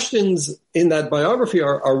questions in that biography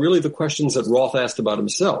are really the questions that Roth asked about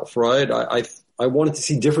himself, right? I wanted to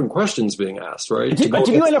see different questions being asked, right? Did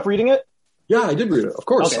you end up reading it? Yeah, I did read it. Of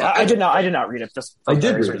course. Okay, I did not read it. I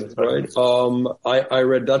did read it, right? I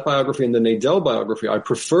read that biography and the Nadel biography. I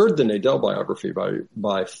preferred the Nadel biography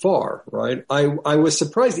by far, right? I was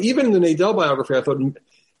surprised. Even in the Nadel biography, I thought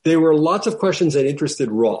there were lots of questions that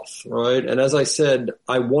interested Roth, right? And as I said,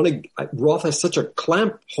 Roth has such a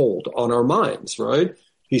clamp hold on our minds, right?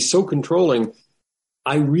 He's so controlling.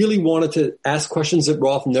 I really wanted to ask questions that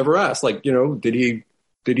Roth never asked. Like,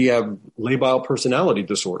 did he have labile personality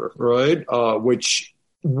disorder, right? Which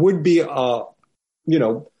would be,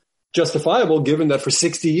 justifiable given that for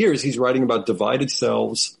 60 years he's writing about divided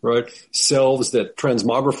selves, right? Selves that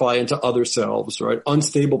transmogrify into other selves, right?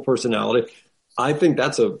 Unstable personality. I think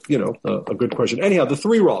that's a good question. Anyhow, the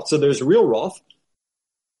three Roths. So there's real Roth.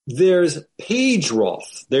 There's page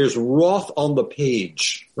Roth. There's Roth on the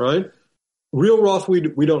page, right? Real Roth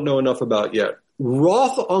we don't know enough about yet.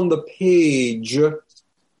 Roth on the page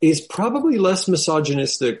is probably less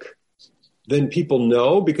misogynistic than people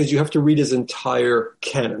know because you have to read his entire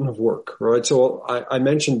canon of work, right? So I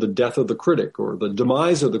mentioned the death of the critic or the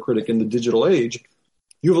demise of the critic in the digital age.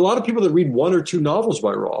 You have a lot of people that read one or two novels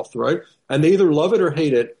by Roth, right? And they either love it or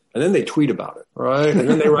hate it, and then they tweet about it, right? And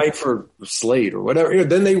then they write for Slate or whatever.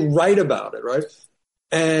 Then they write about it, right?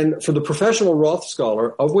 And for the professional Roth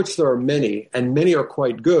scholar, of which there are many, and many are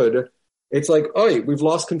quite good, it's like, oh, we've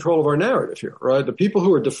lost control of our narrative here, right? The people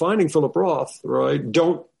who are defining Philip Roth, right,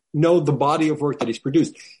 don't know the body of work that he's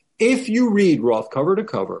produced. If you read Roth cover to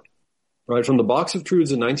cover, right, from The Box of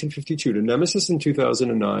Truths in 1952 to Nemesis in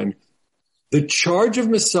 2009, the charge of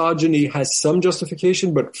misogyny has some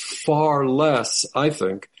justification, but far less, I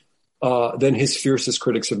think, than his fiercest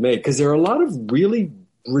critics have made. Because there are a lot of really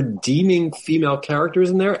redeeming female characters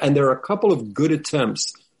in there, and there are a couple of good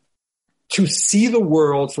attempts to see the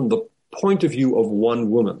world from the point of view of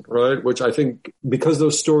one woman, right? Which I think, because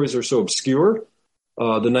those stories are so obscure, the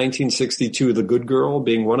 1962 The Good Girl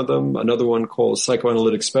being one of them, another one called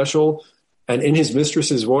Psychoanalytic Special, and In His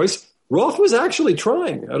Mistress's Voice, Roth was actually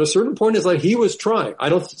trying. At a certain point, it's like he was trying. I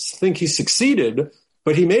don't think he succeeded,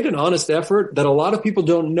 but he made an honest effort that a lot of people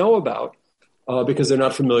don't know about because they're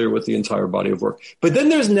not familiar with the entire body of work. But then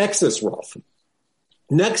there's Nexus Roth.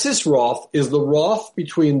 Nexus Roth is the Roth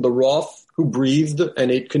between the Roth who breathed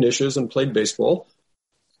and ate knishes and played baseball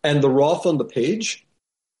and the Roth on the page.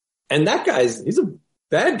 And that he's a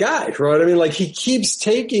bad guy, right? I mean, like, he keeps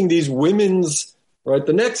taking these women's, right,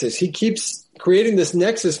 the nexus. He keeps creating this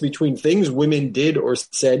nexus between things women did or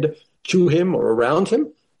said to him or around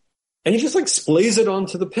him. And he just like splays it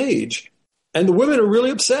onto the page. And the women are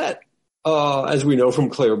really upset, as we know from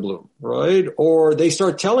Claire Bloom, right? Or they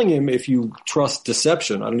start telling him, if you trust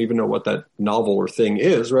deception, I don't even know what that novel or thing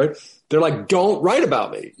is, right? They're like, don't write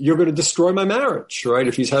about me. You're going to destroy my marriage, right?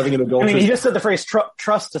 If he's having an adulterous... I mean, he just said the phrase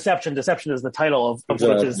trust deception. Deception is the title of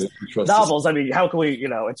Switch's novels. I mean, how can we,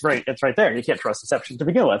 it's right there. You can't trust deception to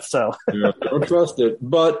begin with, so... Yeah, don't trust it.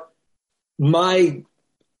 But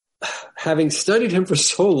having studied him for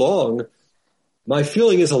so long, my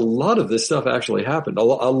feeling is a lot of this stuff actually happened. A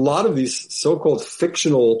lot of these so-called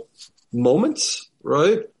fictional moments,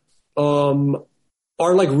 right,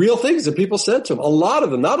 are like real things that people said to him. A lot of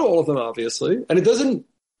them, not all of them, obviously. And it doesn't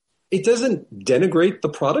denigrate the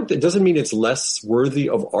product. It doesn't mean it's less worthy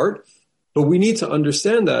of art. But we need to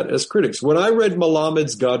understand that as critics. When I read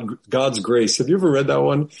Malamed's God's Grace, have you ever read that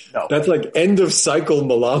one? No. That's like end of cycle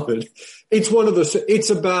Malamed. It's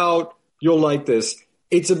about, you'll like this,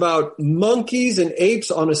 it's about monkeys and apes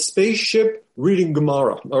on a spaceship reading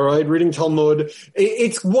Gemara, all right, reading Talmud.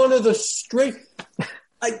 It's one of the straight...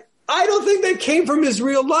 I don't think they came from his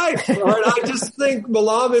real life. All right? I just think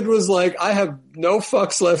Malamed was like, I have no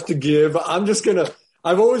fucks left to give.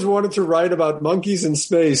 I've always wanted to write about monkeys in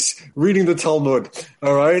space, reading the Talmud,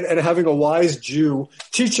 all right, and having a wise Jew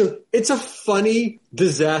teach him. It's a funny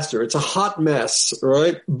disaster. It's a hot mess,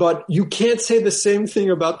 right? But you can't say the same thing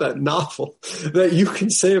about that novel that you can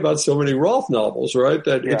say about so many Roth novels, right?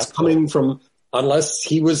 That it's coming from... Unless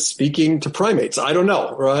he was speaking to primates. I don't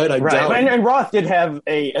know, right? I doubt. And Roth did have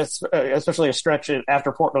especially a stretch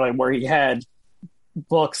after Portnoy where he had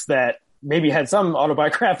books that maybe had some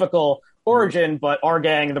autobiographical origin, but Our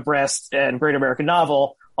Gang, The Breast, and Great American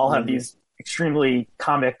Novel all have these extremely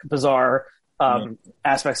comic, bizarre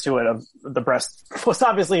aspects to it. Of The Breast was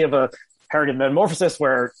obviously of a paradigm metamorphosis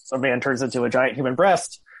where a man turns into a giant human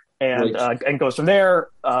breast and goes from there.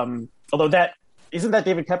 Although that... Isn't that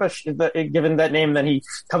David Kepich given that name? Then he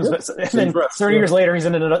comes, and then 30 years later, he's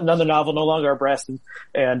in another novel, no longer a breast,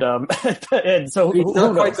 and so he's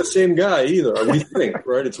not quite the same guy either. We think,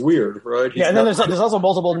 right? It's weird, right? And then there's also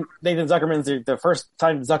multiple Nathan Zuckermans. The first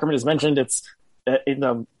time Zuckerman is mentioned, it's in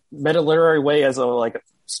a meta literary way as a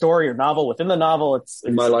story or novel within the novel. It's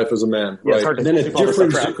My Life as a Man, right? And then a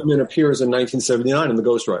different Zuckerman appears in 1979 in The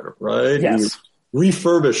Ghostwriter, right? Yes.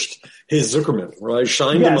 Refurbished his Zuckerman, right?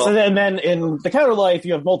 Shined him up. And then in The Counter Life,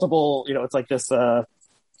 you have multiple, it's like this, the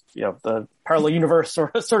parallel universe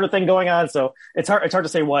sort of thing going on. So it's hard to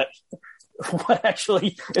say what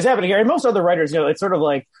actually is happening here. And most other writers, it's sort of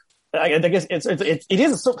like, I guess it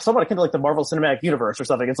is somewhat akin to like the Marvel Cinematic Universe or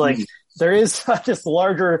something. It's like there is this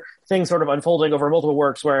larger thing sort of unfolding over multiple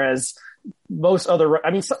works, whereas most other,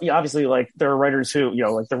 obviously, like there are writers who,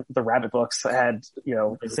 like the Rabbit books had,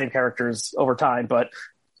 the same characters over time, but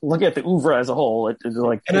looking at the oeuvre as a whole,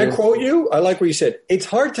 Can I quote you? I like what you said. It's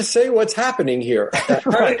hard to say what's happening here.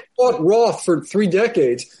 Having taught Roth for 3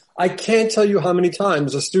 decades, I can't tell you how many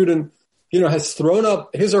times a student, has thrown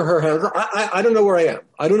up his or her hands. I don't know where I am.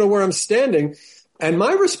 I don't know where I'm standing. And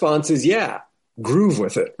my response is, groove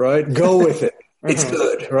with it, right? Go with it. It's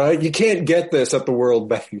good, right? You can't get this at the World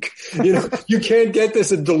Bank. You can't get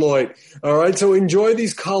this at Deloitte. All right. So enjoy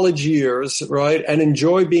these college years, right? And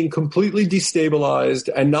enjoy being completely destabilized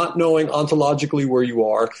and not knowing ontologically where you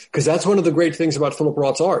are. Because that's one of the great things about Philip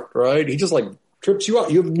Roth's art, right? He just trips you up.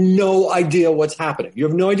 You have no idea what's happening. You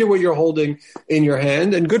have no idea what you're holding in your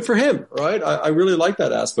hand, and good for him, right? I really like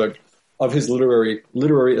that aspect of his literary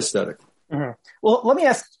aesthetic. Well, let me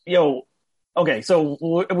ask, Okay, so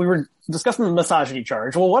we were discussing the misogyny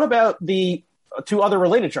charge. Well, what about the two other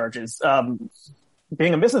related charges?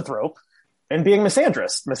 Being a misanthrope and being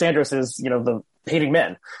misandrist. Misandrist is, the hating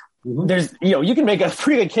men. Mm-hmm. There's, you can make a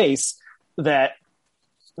pretty good case that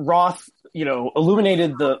Roth,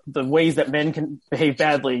 illuminated the ways that men can behave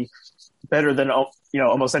badly better than,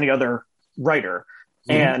 almost any other writer.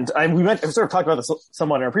 Mm-hmm. And we sort of talked about this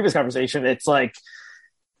somewhat in our previous conversation. It's like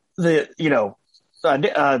Portnoy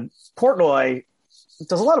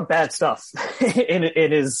does a lot of bad stuff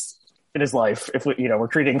in his life. If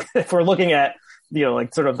if we're looking at,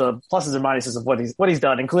 sort of the pluses and minuses of what he's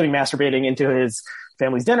done, including masturbating into his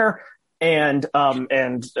family's dinner and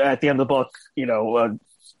at the end of the book,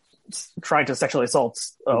 trying to sexually assault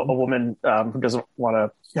a woman who doesn't want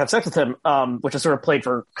to have sex with him, which is sort of played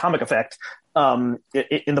for comic effect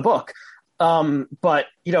in the book. But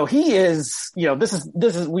he is, this is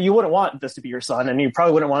you wouldn't want this to be your son, and you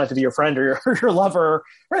probably wouldn't want it to be your friend or your lover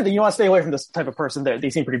or anything. You want to stay away from this type of person. They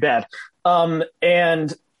seem pretty bad. There's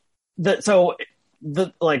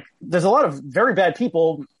a lot of very bad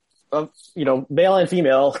people, male and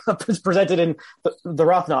female, presented in the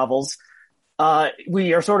Roth novels.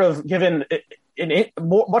 We are sort of given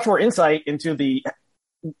much more insight into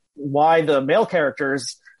why the male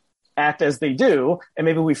characters act as they do, and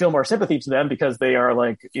maybe we feel more sympathy to them because they are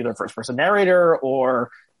like either first person narrator or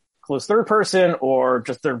close third person, or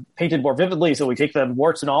just they're painted more vividly, so we take them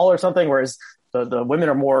warts and all or something, whereas the women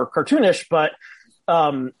are more cartoonish. But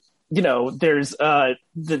there's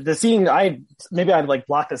the scene, I'd like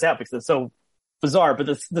block this out because it's so bizarre, but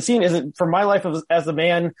the scene isn't from my life as a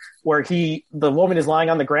man, where the woman is lying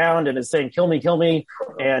on the ground and is saying kill me,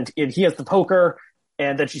 and he has the poker,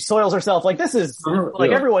 and then she soils herself. Like, this is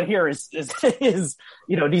everyone here is needs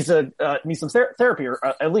some therapy, or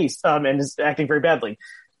at least, and is acting very badly.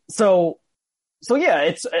 So yeah,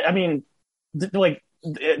 it's, I mean,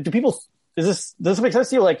 do people, does this make sense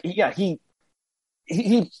to you? Like, yeah, he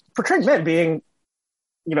portrayed men being,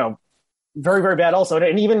 very, very bad also.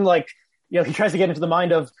 And even he tries to get into the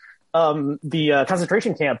mind of the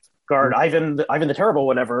concentration camp guard, Ivan the Terrible,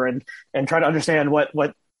 whatever, and try to understand what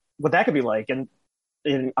that could be like. And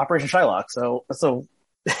in Operation Shylock. So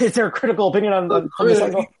is there a critical opinion on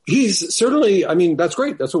this? He's certainly, I mean, that's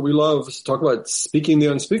great. That's what we love to talk about, speaking the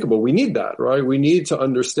unspeakable. We need that, right? We need to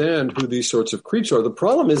understand who these sorts of creeps are. The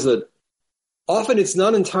problem is that often it's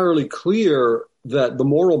not entirely clear that the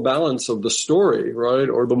moral balance of the story, right,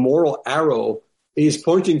 or the moral arrow is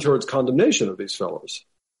pointing towards condemnation of these fellows.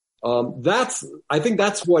 I think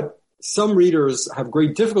that's what some readers have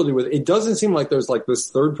great difficulty with. It doesn't seem like there's this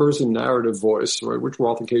third person narrative voice, right, which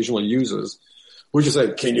Roth occasionally uses, which is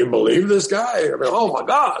like, can you believe this guy? I mean, oh my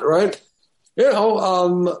God, right?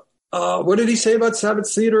 What did he say about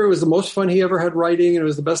Sabbath Theater? It was the most fun he ever had writing, and it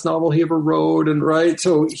was the best novel he ever wrote, and right?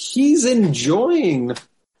 So he's enjoying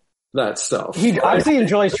that stuff. He obviously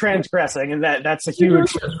enjoys transgressing, and that's a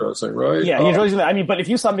huge transgressing, right? Yeah, he enjoys that. I mean, but if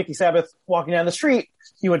you saw Mickey Sabbath walking down the street,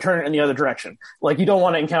 you would turn it in the other direction. Like, you don't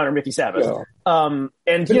want to encounter Mickey Sabbath. Yeah.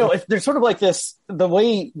 If there's sort of like this, the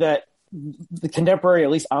way that the contemporary,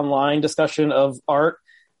 at least online discussion of art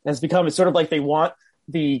has become, is sort of like they want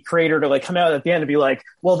the creator to come out at the end and be like,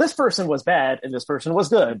 well, this person was bad and this person was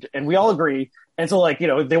good, and we all agree. And so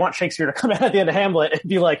they want Shakespeare to come out at the end of Hamlet and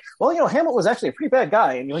be like, well, Hamlet was actually a pretty bad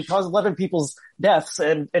guy, and he caused 11 people's deaths,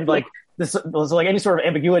 and this was any sort of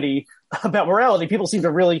ambiguity about morality. People seem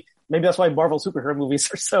to really, maybe that's why Marvel superhero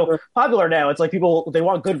movies are so popular now. It's like people, they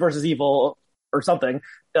want good versus evil or something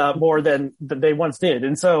more than they once did.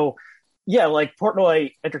 And so, yeah,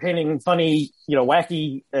 Portnoy, entertaining, funny,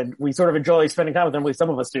 wacky, and we sort of enjoy spending time with him, at least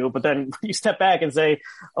some of us do. But then you step back and say,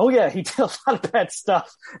 oh yeah, he did a lot of bad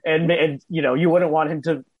stuff, and you wouldn't want him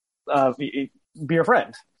to be your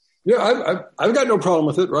friend. Yeah, I've got no problem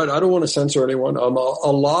with it, right? I don't want to censor anyone. A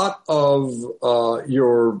lot of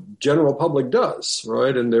your general public does,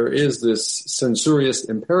 right? And there is this censorious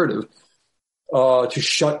imperative to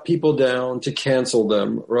shut people down, to cancel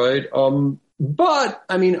them, right? But,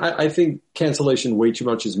 I mean, I think cancellation, way too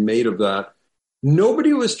much is made of that.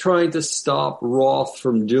 Nobody was trying to stop Roth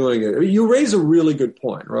from doing it. You raise a really good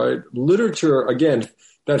point, right? Literature, again,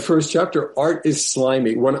 that first chapter, art is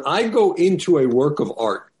slimy. When I go into a work of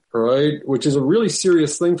art, right, which is a really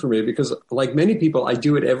serious thing for me because, like many people, I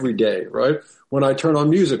do it every day, right? When I turn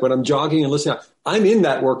on music, when I'm jogging and listening, I'm in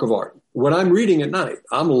that work of art. When I'm reading at night,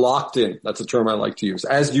 I'm locked in. That's a term I like to use,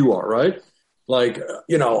 as you are, right?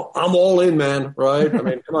 I'm all in, man, right? I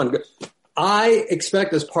mean, come on. I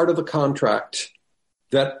expect as part of the contract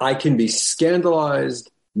that I can be scandalized,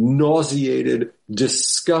 nauseated,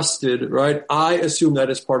 disgusted, right? I assume that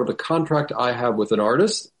is part of the contract I have with an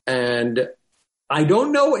artist. And I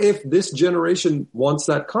don't know if this generation wants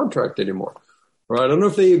that contract anymore, right? I don't know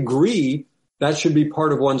if they agree that should be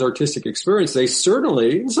part of one's artistic experience. They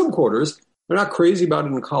certainly, in some quarters, they're not crazy about it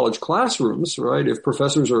in college classrooms, right? If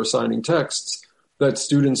professors are assigning texts that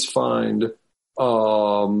students find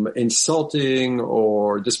insulting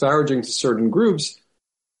or disparaging to certain groups,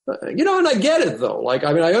 and I get it though.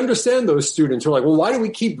 I understand those students who are like, well, why do we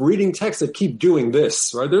keep reading texts that keep doing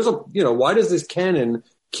this, right? Why does this canon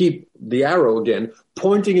keep the arrow again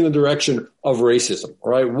pointing in the direction of racism,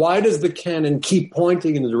 right? Why does the canon keep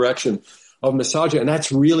pointing in the direction of misogyny? And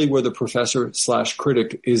that's really where the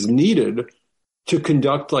professor/critic is needed to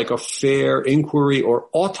conduct a fair inquiry or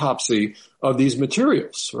autopsy of these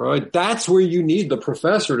materials, right? That's where you need the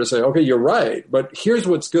professor to say, okay, you're right, but here's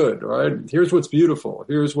what's good, right? Here's what's beautiful.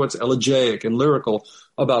 Here's what's elegiac and lyrical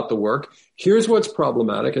about the work. Here's what's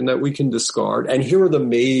problematic and that we can discard. And here are the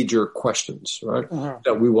major questions, right,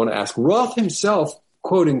 that we want to ask. Roth himself,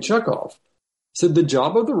 quoting Chekhov, said the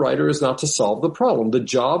job of the writer is not to solve the problem. The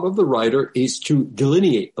job of the writer is to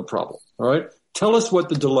delineate the problem, right? Tell us what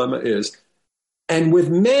the dilemma is. And with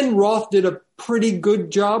men, Roth did a pretty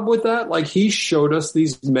good job with that. He showed us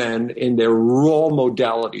these men in their raw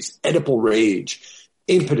modalities, Oedipal rage,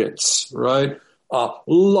 impotence, right?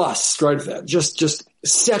 Lust, right? Just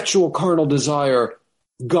sexual carnal desire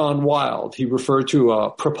gone wild. He referred to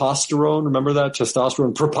preposterone. Remember that?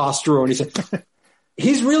 Testosterone, preposterone. He said,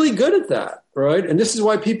 he's really good at that, right? And this is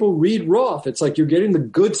why people read Roth. It's you're getting the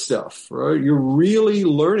good stuff, right? You're really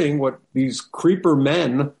learning what these creeper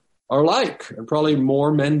men are like, and probably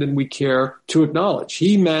more men than we care to acknowledge.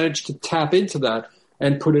 He managed to tap into that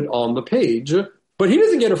and put it on the page, but he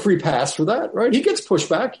doesn't get a free pass for that, right? He gets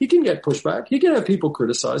pushback. He can get pushback. He can have people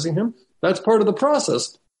criticizing him. That's part of the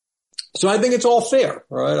process. So I think it's all fair,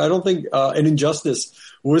 right? I don't think an injustice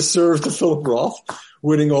was served to Philip Roth,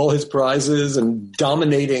 winning all his prizes and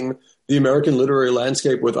dominating the American literary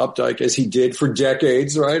landscape with Updike as he did for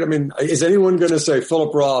decades, right? I mean, is anyone going to say,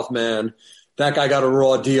 Philip Roth, man, that guy got a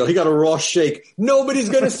raw deal. He got a raw shake. Nobody's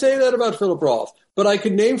going to say that about Philip Roth. But I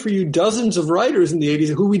could name for you dozens of writers in the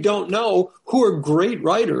 80s who we don't know, who are great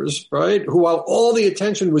writers, right? Who, while all the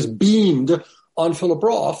attention was beamed on Philip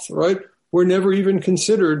Roth, right, were never even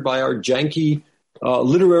considered by our janky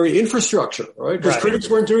literary infrastructure, right? Because critics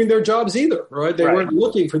weren't doing their jobs either, right? They weren't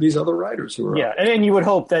looking for these other writers who were. Yeah, and you would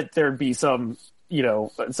hope that there'd be some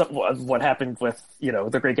what happened with,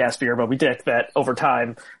 The Great Gatsby or Moby Dick, that over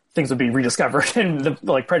time things would be rediscovered and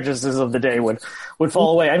the prejudices of the day would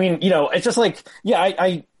fall away. I mean, it's just it's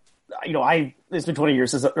been 20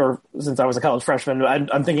 years since I was a college freshman.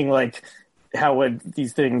 I'm thinking how would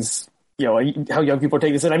these things, how young people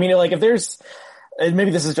take this in? I mean, if there's, and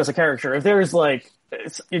maybe this is just a caricature, if there's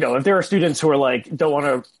if there are students who are don't want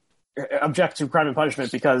to object to Crime and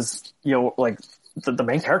Punishment because, the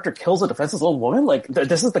main character kills a defenseless little woman.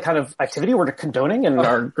 This is the kind of activity we're condoning in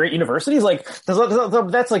our great universities. That's sort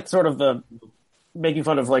of the making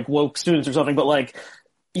fun of woke students or something. But I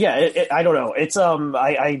don't know. It's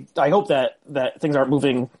I hope that things aren't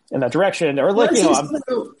moving in that direction. Or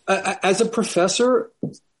as a professor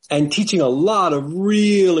and teaching a lot of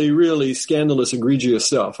really, really scandalous, egregious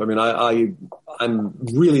stuff. I mean, I'm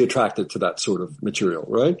really attracted to that sort of material,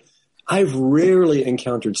 right? I've rarely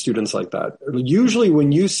encountered students like that. Usually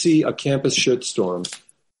when you see a campus shitstorm,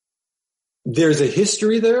 there's a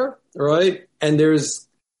history there, right? And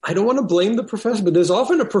I don't want to blame the professor, but there's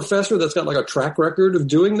often a professor that's got a track record of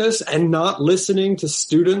doing this and not listening to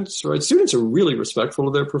students, right? Students are really respectful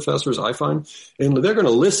of their professors, I find, and they're going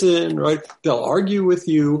to listen, right? They'll argue with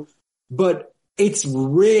you, but it's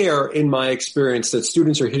rare in my experience that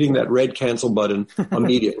students are hitting that red cancel button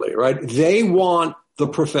immediately, right? They want the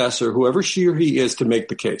professor, whoever she or he is, to make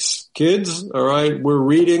the case. Kids, all right, we're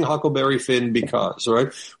reading Huckleberry Finn because, all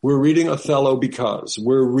right, we're reading Othello because,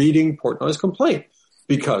 we're reading Portnoy's Complaint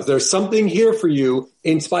because there's something here for you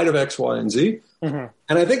in spite of X, Y, and Z. Mm-hmm.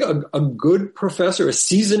 And I think a good professor, a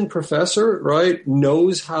seasoned professor, right,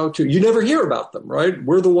 knows how to, you never hear about them, right?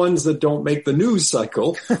 We're the ones that don't make the news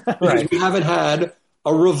cycle because we haven't had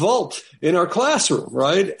a revolt in our classroom,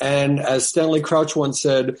 right? And as Stanley Crouch once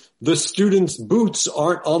said, the students' boots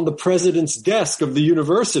aren't on the president's desk of the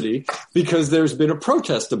university because there's been a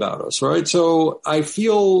protest about us, right? So I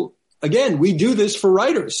feel, again, we do this for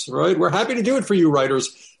writers, right? We're happy to do it for you writers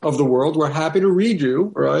of the world. We're happy to read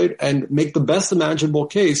you, right? And make the best imaginable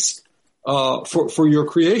case for your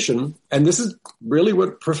creation. And this is really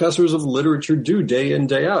what professors of literature do day in,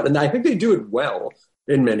 day out. And I think they do it well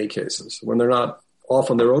in many cases when they're not off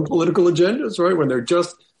on their own political agendas, right? When they're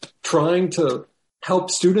just trying to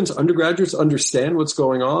help students, undergraduates understand what's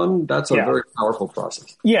going on, that's a very powerful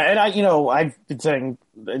process. Yeah, and I've been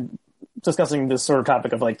discussing this sort of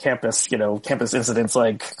topic of like campus incidents,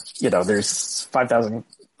 like, there's 5,000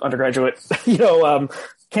 undergraduate,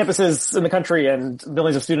 campuses in the country and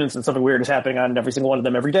millions of students, and something weird is happening on every single one of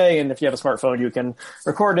them every day. And if you have a smartphone, you can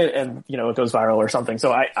record it and, it goes viral or something.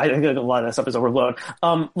 So I think a lot of that stuff is overblown.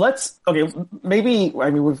 Maybe,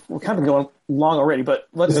 we've kind of been going long already, but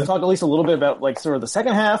let's talk at least a little bit about like sort of the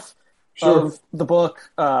second half of the book,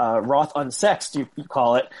 Roth Unsexed, you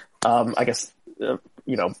call it. I guess, there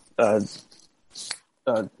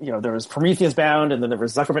was Prometheus Bound, and then there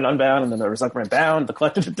was Zuckerman Unbound, and then there was Zuckerman Bound, the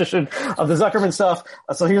collected edition of the Zuckerman stuff.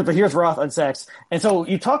 So here's Roth Unsexed. And so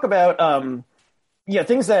you talk about,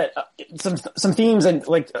 things that, some themes, and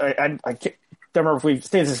like, I can't remember if we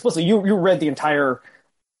stated this explicitly. You read the entire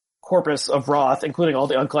corpus of Roth, including all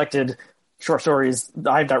the uncollected short stories.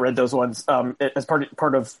 I've not read those ones, as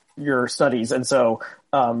part of your studies. And so,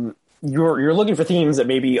 you're looking for themes that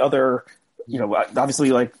maybe other,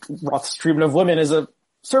 obviously like Roth's treatment of women is a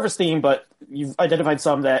service theme, but you've identified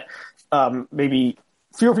some that maybe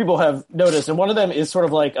fewer people have noticed. And one of them is sort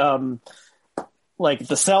of like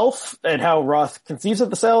the self and how Roth conceives of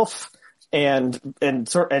the self, and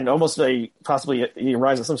almost possibly he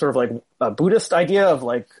arrives at some sort of like a Buddhist idea of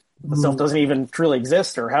like the self doesn't even truly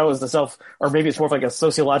exist, or how is the self, or maybe it's more of like a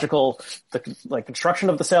sociological construction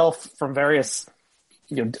of the self from various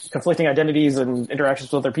conflicting identities and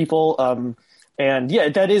interactions with other people.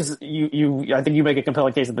 That is, I think you make a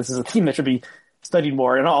compelling case that this is a theme that should be studied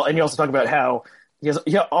more. And you also talk about how he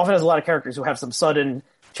often has a lot of characters who have some sudden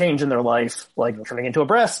change in their life, like turning into a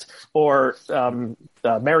breast, or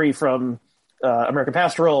Mary from American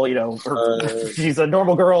Pastoral, she's a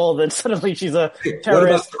normal girl, then suddenly she's a terrorist. What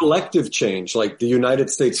about collective change? Like the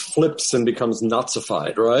United States flips and becomes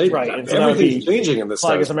Nazified, right? Right. And so everything's changing in this.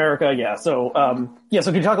 Flag is America, yeah. So, so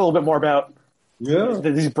can you talk a little bit more about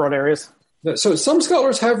these broad areas? So some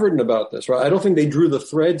scholars have written about this, right? I don't think they drew the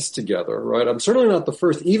threads together, right? I'm certainly not the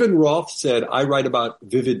first. Even Roth said, I write about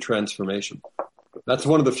vivid transformation. That's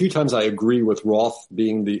one of the few times I agree with Roth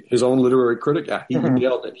being his own literary critic. Yeah, he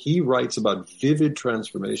nailed it. He writes about vivid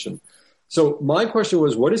transformation. So my question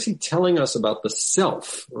was, what is he telling us about the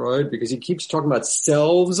self, right? Because he keeps talking about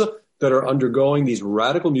selves that are undergoing these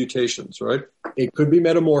radical mutations, right? It could be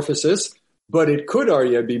metamorphosis, but it could,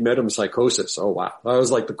 Aryeh, be metempsychosis. Oh, wow. That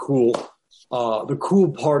was like the cool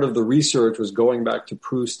part of the research was going back to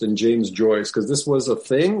Proust and James Joyce, because this was a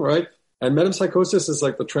thing, right? And metempsychosis is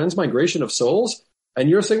like the transmigration of souls. And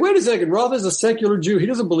you're saying, wait a second, Roth is a secular Jew. He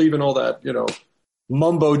doesn't believe in all that,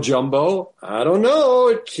 mumbo jumbo. I don't know.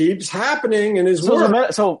 It keeps happening in his work.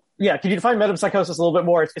 Can you define metempsychosis a little bit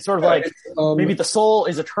more? It's sort of like maybe the soul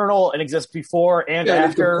is eternal and exists before and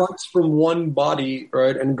after. It departs from one body,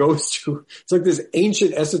 right, and goes to, it's like this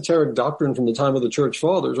ancient esoteric doctrine from the time of the church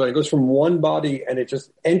fathers, right? It goes from one body and it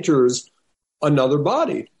just enters another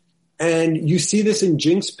body. And you see this in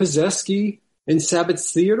Jinx Pizesky in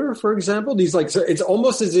Sabbath's Theater, for example. So it's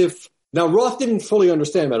almost as if, now Roth didn't fully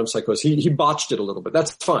understand metempsychosis. He botched it a little bit.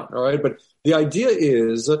 That's fine, all right? But the idea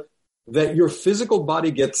is that your physical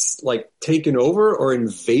body gets taken over or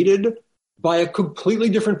invaded by a completely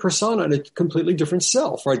different persona and a completely different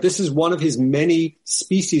self, right? This is one of his many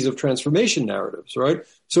species of transformation narratives, right?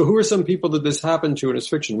 So who are some people that this happened to in his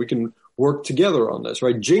fiction? We can work together on this,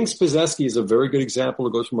 right? Jinx Pizesky is a very good example.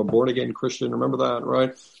 It goes from a born-again Christian, remember that,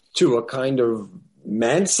 right? To a kind of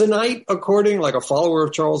Mansonite, like a follower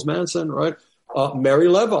of Charles Manson, right? Mary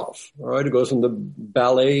Levov, right? It goes from the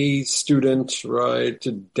ballet student, right,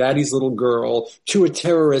 to daddy's little girl, to a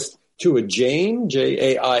terrorist, to a Jain,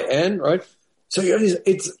 Jain, right? So you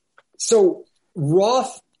have so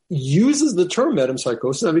Roth uses the term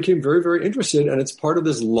metempsychosis. I became very, very interested, and it's part of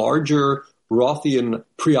this larger Rothian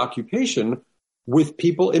preoccupation with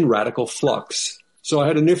people in radical flux. So I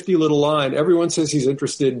had a nifty little line. Everyone says he's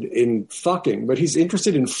interested in fucking, but he's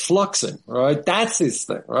interested in fluxing, right? That's his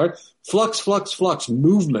thing, right? Flux, flux, flux,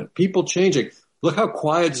 movement, people changing. Look how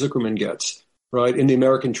quiet Zuckerman gets, right? In the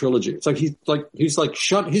American trilogy. It's he's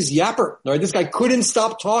shut his yapper, right? This guy couldn't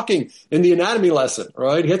stop talking in the anatomy lesson,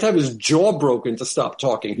 right? He had to have his jaw broken to stop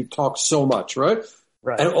talking. He talks so much, right?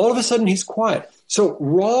 Right. And all of a sudden he's quiet. So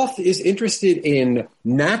Roth is interested in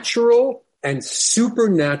natural and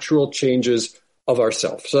supernatural changes of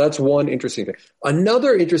ourself. So that's one interesting thing.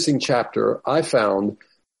 Another interesting chapter I found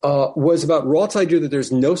was about Roth's idea that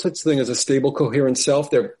there's no such thing as a stable, coherent self.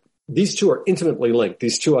 These two are intimately linked,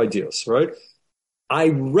 these two ideas, right? I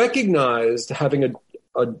recognized having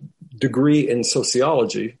a degree in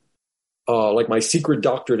sociology, like my secret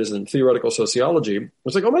doctorate is in theoretical sociology. I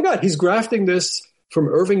was like, oh my God, he's grafting this from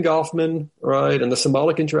Irving Goffman, right, and the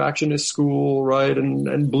symbolic interactionist school, right,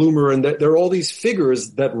 and Bloomer, and there are all these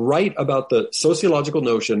figures that write about the sociological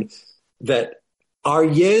notion that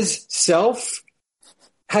Aryeh's self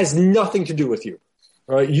has nothing to do with you,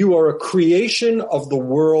 right? You are a creation of the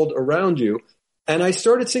world around you. And I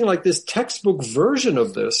started seeing like this textbook version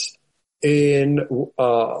of this in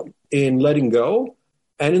Letting Go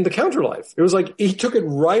and in The Counterlife. It was like he took it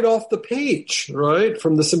right off the page, right,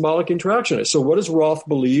 from the symbolic interactionist. So what does Roth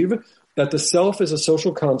believe? That the self is a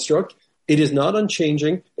social construct. It is not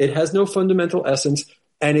unchanging. It has no fundamental essence,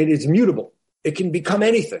 and it is mutable. It can become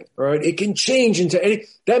anything, right? It can change into any.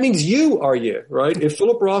 That means you are you, right? If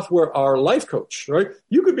Philip Roth were our life coach, right?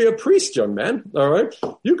 You could be a priest, young man, all right?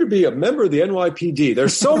 You could be a member of the NYPD.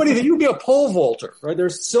 There's so many things. You could be a pole vaulter, right?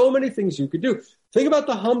 There's so many things you could do. Think about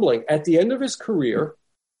the humbling. At the end of his career,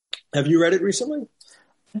 have you read it recently?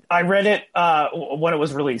 I read it when it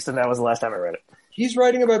was released, and that was the last time I read it. He's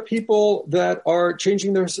writing about people that are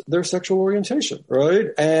changing their sexual orientation, right?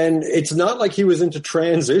 And it's not like he was into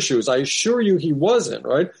trans issues. I assure you he wasn't,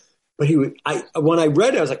 right? But when I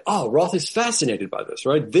read it, I was like, oh, Roth is fascinated by this,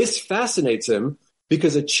 right? This fascinates him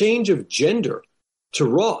because a change of gender to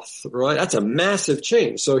Roth, right? That's a massive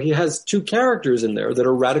change. So he has two characters in there that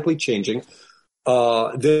are radically changing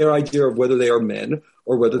their idea of whether they are men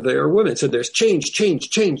or whether they are women. So there's change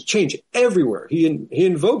everywhere. He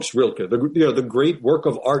invokes Rilke. The great work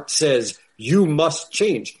of art says, you must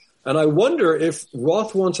change. And I wonder if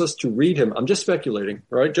Roth wants us to read him. I'm just speculating,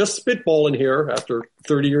 right? Just spitballing here after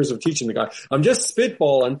 30 years of teaching the guy. I'm just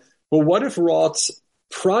spitballing. But what if Roth's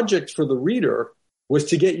project for the reader was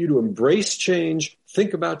to get you to embrace change,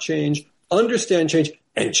 think about change, understand change,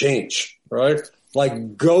 and change, right?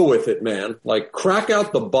 Like, go with it, man. Like, crack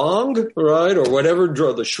out the bong, right? Or whatever,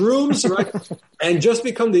 draw the shrooms, right? And just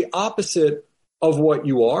become the opposite of what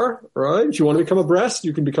you are, right? If you want to become a breast,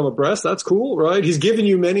 you can become a breast. That's cool, right? He's given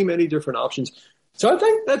you many, many different options. So I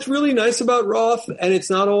think that's really nice about Roth. And it's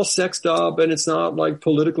not all sexed up, and it's not like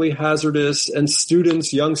politically hazardous. And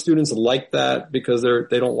young students like that because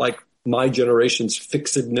they don't like my generation's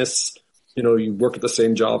fixedness. You know, you work at the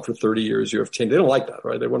same job for 30 years, you have 10. They don't like that,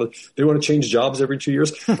 right? They want to change jobs every 2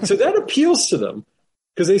 years. So that appeals to them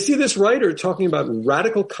because they see this writer talking about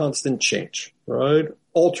radical constant change, right?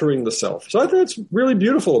 Altering the self. So I think that's really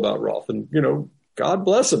beautiful about Roth, and, you know, God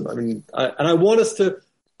bless him. I mean, I want us to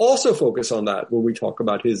also focus on that when we talk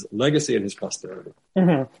about his legacy and his posterity.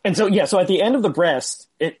 Mm-hmm. And so, yeah, so at the end of the breast,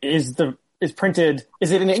 it is printed,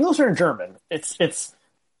 is it in English or in German?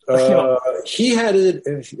 He had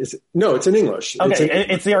it. No, it's in English. Okay,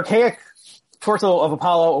 it's the archaic torso of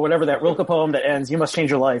Apollo or whatever, that Rilke poem that ends, "You must change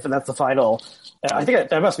your life," and that's the final. I think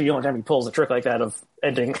that must be the only time he pulls a trick like that of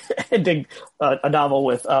ending a novel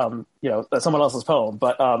with someone else's poem.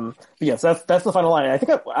 But yes, that's the final line. I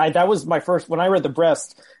think that was my first when I read The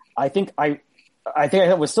Breast. I think I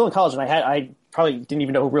was still in college, and I probably didn't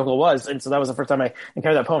even know who Rilke was, and so that was the first time I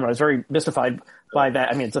encountered that poem. And I was very mystified by that.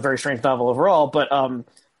 I mean, it's a very strange novel overall,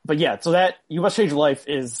 but yeah, so that "You Must Change Your Life"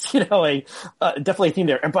 is, definitely a theme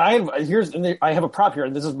there. But I have a prop here,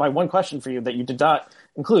 and this is my one question for you that you did not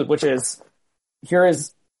include, which is, here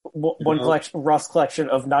is one collection, Roth's collection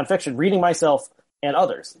of nonfiction, "Reading Myself and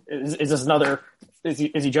Others." Is this another? Is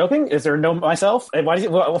he joking? Is there no myself? And why does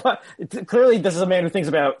he? Clearly, this is a man who thinks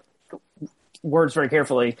about words very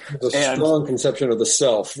carefully. A strong conception of the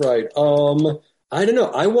self, right? I don't know.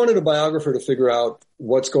 I wanted a biographer to figure out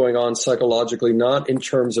what's going on psychologically, not in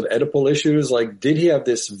terms of Oedipal issues. Like, did he have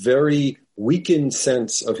this very weakened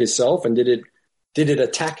sense of his self, and did it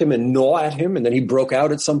attack him and gnaw at him? And then he broke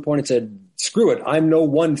out at some point and said, screw it, I'm no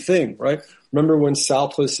one thing, right? Remember when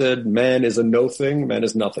Sartre said, man is a no thing, man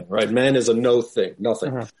is nothing, right? Man is a no thing,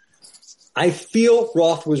 nothing. Uh-huh. I feel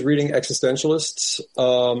Roth was reading existentialists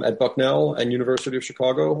at Bucknell and University of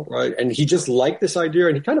Chicago, right? And he just liked this idea,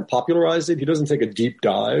 and he kind of popularized it. He doesn't take a deep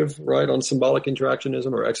dive, right, on symbolic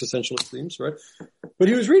interactionism or existentialist themes, right? But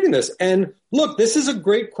he was reading this. And look, this is a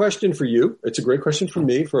great question for you. It's a great question for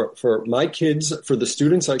me, for my kids, for the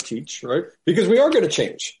students I teach, right? Because we are going to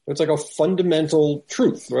change. It's like a fundamental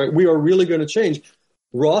truth, right? We are really going to change.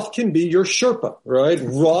 Roth can be your Sherpa, right?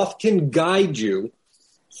 Roth can guide you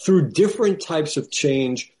through different types of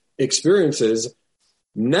change experiences.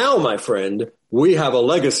 Now, my friend, we have a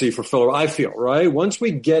legacy for Philip, I feel, right? Once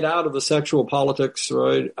we get out of the sexual politics,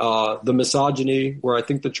 right, the misogyny, where I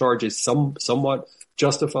think the charge is somewhat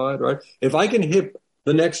justified, right? If I can hit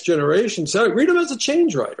the next generation, so read him as a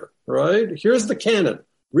change writer, right? Here's the canon.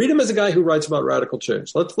 Read him as a guy who writes about radical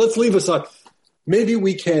change. Let's leave aside. Maybe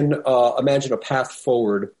we can imagine a path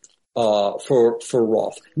forward for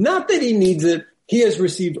Roth. Not that he needs it. He has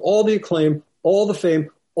received all the acclaim, all the fame,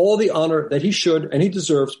 all the honor that he should and he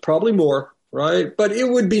deserves, probably more, right? But it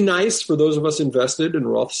would be nice for those of us invested in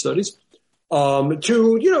Roth studies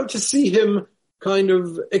to see him kind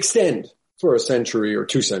of extend for a century or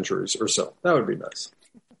 2 centuries or so. That would be nice.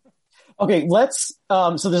 Okay, let's.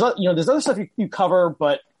 So there's other stuff you cover,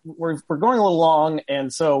 but we're going a little long,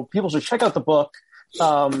 and so people should check out the book.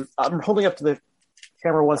 I'm holding up to the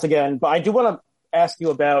camera once again, but I do want to ask you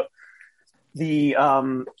about the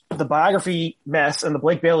biography mess and the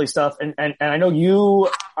Blake Bailey stuff. And I know you're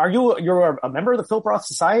a member of the Philip Roth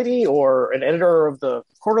Society or an editor of the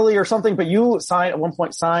Quarterly or something, but you at one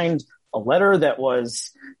point signed a letter that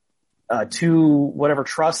was to whatever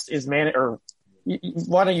trust is or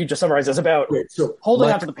why don't you just summarize this about holding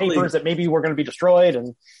on to the papers that maybe were going to be destroyed?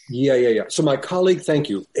 And Yeah. So my colleague, thank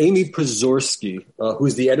you, Amy Pozorski,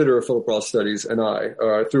 who's the editor of Philip Roth Studies, and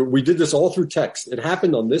we did this all through text. It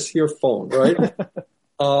happened on this here phone, right?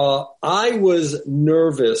 I was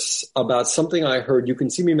nervous about something I heard. You can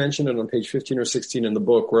see me mention it on page 15 or 16 in the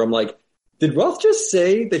book, where I'm like, did Roth just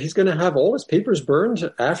say that he's going to have all his papers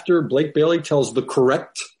burned after Blake Bailey tells the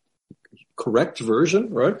correct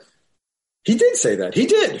version, right? He did say that. He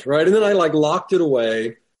did, right? And then I locked it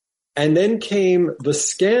away. And then came the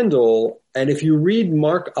scandal. And if you read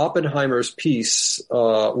Mark Oppenheimer's piece,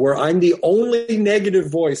 where I'm the only negative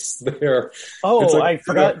voice there. Oh, I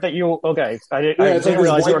forgot that you, okay. I didn't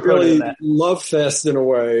realize you were quoting that. Love fest in a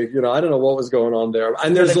way. I don't know what was going on there.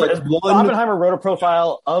 And there's Oppenheimer wrote a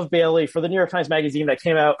profile of Bailey for the New York Times Magazine that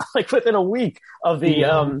came out within a week of the,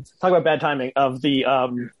 talk about bad timing, of the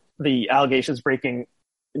allegations breaking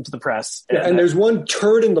into the press. And there's one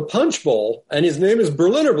turd in the punch bowl, and his name is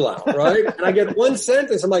Berlinerblau, right? And I get one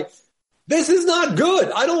sentence. I'm like, this is not good.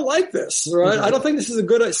 I don't like this, right? Mm-hmm. I don't think this is a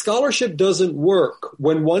good scholarship. Doesn't work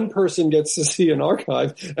when one person gets to see an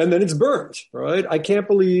archive and then it's burned, right? I can't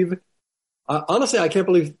believe, honestly, I can't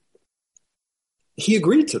believe he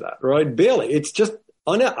agreed to that, right? Bailey, it's just,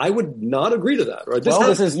 I would not agree to that, right?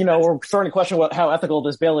 This is, we're starting to question how ethical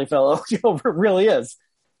this Bailey fellow really is.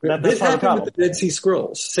 This happened with the Dead Sea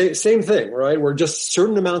Scrolls. Same thing, right? Where just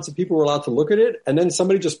certain amounts of people were allowed to look at it, and then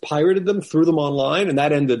somebody just pirated them, threw them online, and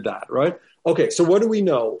that ended that, right? Okay, so what do we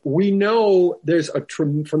know? We know there's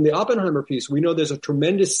from the Oppenheimer piece, we know there's a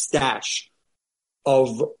tremendous stash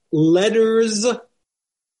of letters.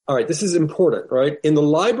 All right, this is important, right? In the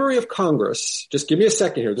Library of Congress, just give me a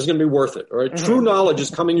second here. This is going to be worth it, all right? Mm-hmm. True knowledge is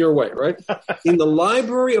coming your way, right? In the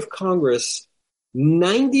Library of Congress,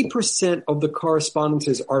 90% of the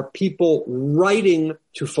correspondences are people writing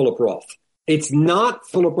to Philip Roth. It's not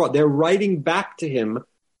Philip Roth. They're writing back to him.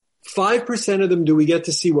 5% of them do we get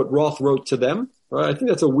to see what Roth wrote to them, right? I think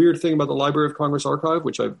that's a weird thing about the Library of Congress archive,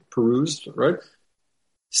 which I perused, right?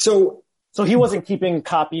 So he wasn't keeping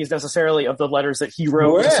copies necessarily of the letters that he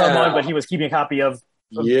wrote to someone, but he was keeping a copy of.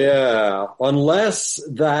 Yeah, unless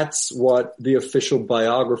that's what the official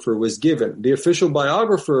biographer was given. The official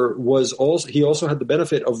biographer he also had the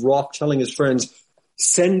benefit of Roth telling his friends,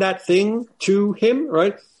 send that thing to him,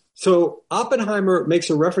 right? So Oppenheimer makes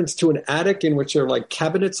a reference to an attic in which there are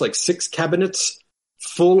cabinets, 6 cabinets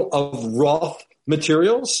full of Roth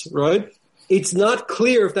materials, right? It's not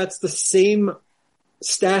clear if that's the same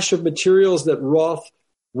stash of materials that Roth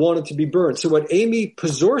wanted to be burned. So what Amy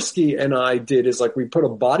Pozorski and I did is we put a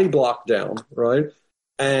body block down, right?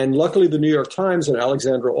 And luckily the New York Times and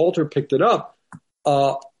Alexandra Alter picked it up.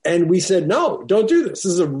 And we said, no, don't do this.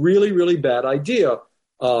 This is a really, really bad idea.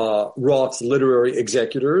 Roth's literary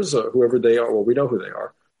executors, whoever they are, well, we know who they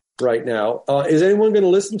are right now. Is anyone going to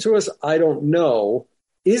listen to us? I don't know.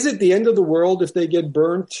 Is it the end of the world if they get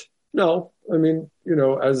burnt? No. I mean,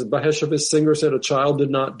 as Baheshevich Singer said, a child did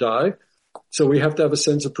not die. So we have to have a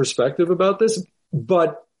sense of perspective about this,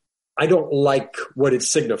 but I don't like what it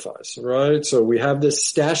signifies, right? So we have this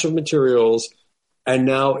stash of materials, and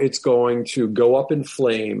now it's going to go up in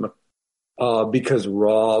flame because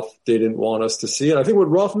Roth didn't want us to see it. I think what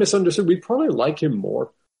Roth misunderstood, we'd probably like him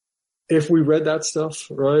more if we read that stuff,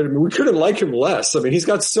 right? I mean, we couldn't like him less. I mean, he's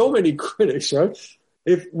got so many critics, right?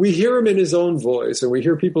 If we hear him in his own voice and we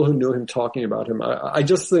hear people who knew him talking about him, I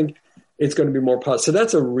just think it's going to be more positive. So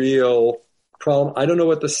that's a real problem. I don't know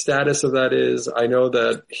what the status of that is. I know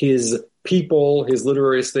that his people, his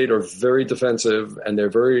literary estate, are very defensive and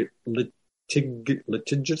they're very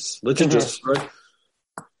litigious, right?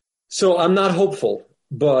 So I'm not hopeful,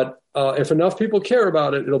 but if enough people care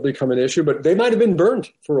about it, it'll become an issue. But they might have been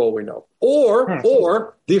burned for all we know,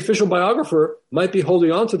 or the official biographer might be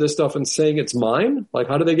holding on to this stuff and saying it's mine.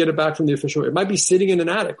 How do they get it back from the official? It might be sitting in an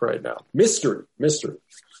attic right now. Mystery.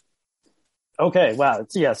 Okay, wow.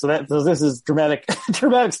 So this is dramatic,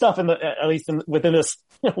 dramatic stuff at least within this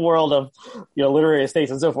world of, literary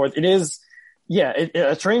estates and so forth. It is,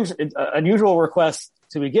 a strange, unusual request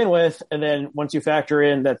to begin with. And then once you factor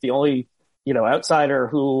in that the only, outsider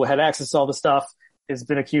who had access to all the stuff has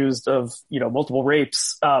been accused of, multiple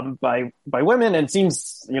rapes, by women, and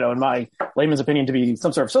seems, in my layman's opinion, to be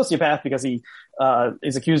some sort of sociopath because he,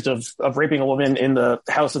 is accused of raping a woman in the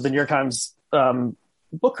house of the New York Times,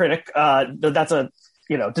 book critic. That's to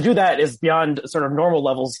do that is beyond sort of normal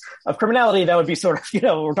levels of criminality. That would be sort of,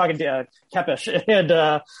 we're talking to Kepesh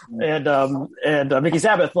and Mickey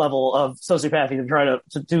Sabbath level of sociopathy to try to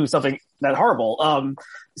do something that horrible.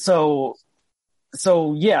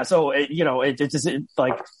 It just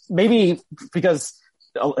like maybe because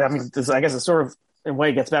this, I guess it sort of in a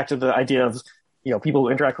way gets back to the idea of, people who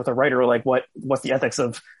interact with a writer, like what's the ethics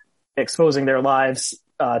of exposing their lives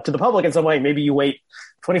to the public in some way. Maybe you wait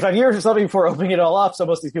 25 years or something before opening it all up. So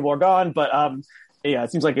most of these people are gone, but,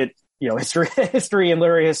 it seems like it, history and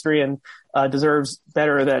literary history and, deserves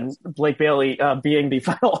better than Blake Bailey, being the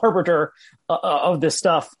final arbiter of this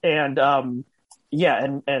stuff. And,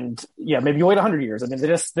 maybe you wait 100 years. I mean,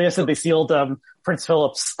 they said they sealed, Prince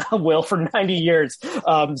Philip's will for 90 years.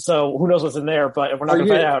 So who knows what's in there, but we're not going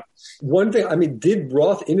to find out. One thing, did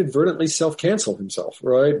Roth inadvertently self-cancel himself,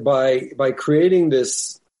 right? By creating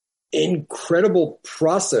this incredible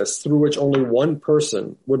process through which only one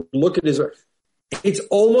person would look at his, it's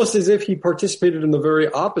almost as if he participated in the very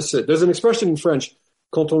opposite. There's an expression in French,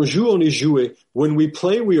 quand on joue, on est joué. When we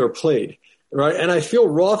play, we are played, right? And I feel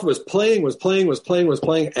Roth was playing,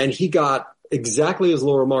 and he got exactly as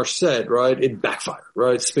Laura Marsh said, right? It backfired,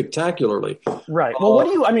 right? Spectacularly. Right. Well,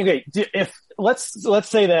 let's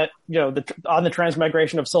say that, on the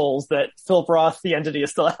transmigration of souls that Philip Roth, the entity,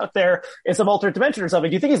 is still out there in some alternate dimension or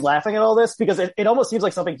something. Do you think he's laughing at all this? Because it almost seems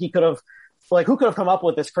like something he could have, who could have come up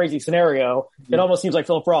with this crazy scenario? It almost seems like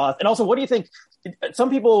Philip Roth. And also, what do you think? Some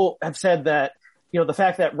people have said that, the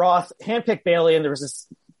fact that Roth handpicked Bailey and there was this,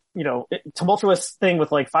 tumultuous thing with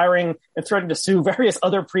firing and threatening to sue various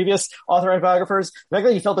other previous authorized biographers. The fact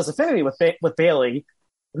that he felt this affinity with Bailey,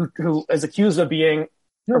 who is accused of being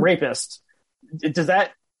a rapist. Is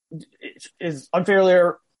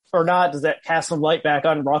unfair or not? Does that cast some light back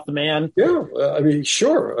on Roth the man? Yeah,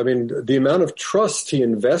 sure. The amount of trust he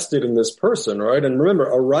invested in this person, right? And remember,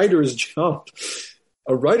 a writer's job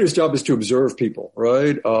is to observe people,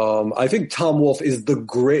 right? I think Tom Wolfe is the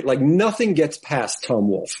great, nothing gets past Tom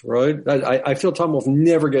Wolfe, right? I feel Tom Wolfe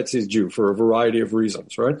never gets his due for a variety of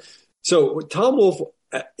reasons, right? So Tom Wolfe,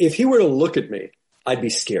 if he were to look at me, I'd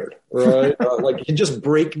be scared, right? He'd just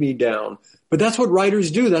break me down. But that's what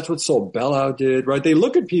writers do. That's what Saul Bellow did, right? They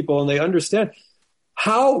look at people and they understand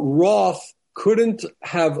how Roth couldn't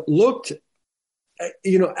have looked,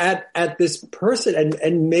 at this person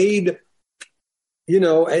and made,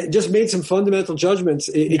 just made some fundamental judgments.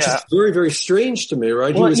 It's just very, very strange to me,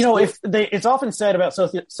 right? Well, it's often said about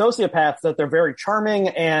sociopaths that they're very charming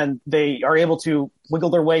and they are able to wiggle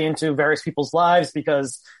their way into various people's lives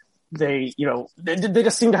because they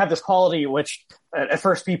just seem to have this quality, which at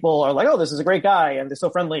first people are like, oh, this is a great guy and they're so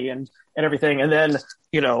friendly and everything. And then,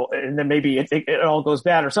 maybe it all goes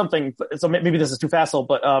bad or something. So maybe this is too facile,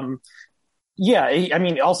 but, also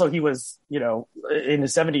he was, in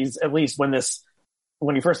his 70s, at least when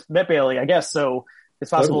he first met Bailey, I guess. So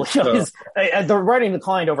it's possible, the writing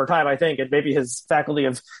declined over time, I think, and maybe his faculty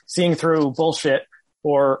of seeing through bullshit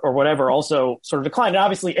or whatever also sort of declined. And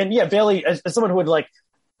obviously, Bailey, as someone who would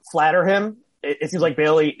flatter him, it seems like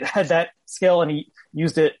Bailey had that skill and he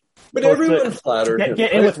used it. But everyone flattered him.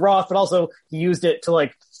 Get in with Roth, but also he used it to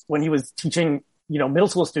when he was teaching, middle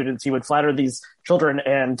school students, he would flatter these children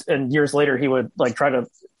and years later he would try to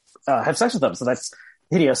have sex with them. So that's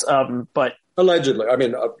hideous. But allegedly,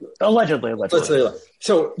 allegedly. Let's say that.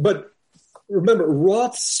 So, but remember,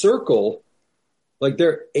 Roth's circle, there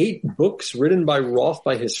are 8 books written by Roth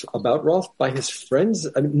about Roth by his friends.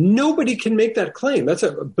 Nobody can make that claim. That's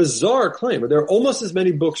a bizarre claim. There are almost as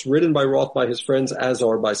many books written by Roth by his friends as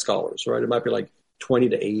are by scholars, right? It might be 20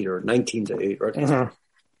 to 8 or 19 to 8, right?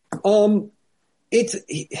 Mm-hmm. It's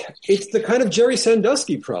the kind of Jerry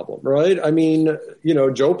Sandusky problem, right?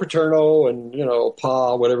 Joe Paterno and,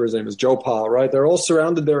 Pa, whatever his name is, Joe Pa, right? They're all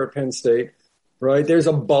surrounded there at Penn State, right? There's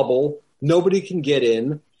a bubble. Nobody can get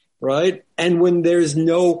in, right? And when there's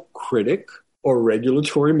no critic or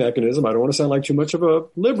regulatory mechanism, I don't want to sound like too much of a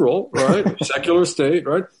liberal, right? Secular state,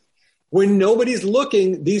 right? When nobody's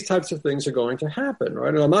looking, these types of things are going to happen,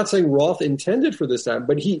 right? And I'm not saying Roth intended for this to happen,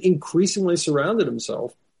 but he increasingly surrounded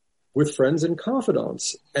himself with friends and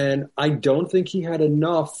confidants. And I don't think he had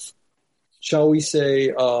enough shall we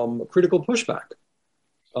say, critical pushback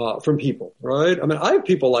from people, right? I mean, I have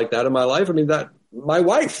people like that in my life. I mean, that my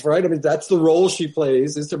wife, right? I mean, that's the role she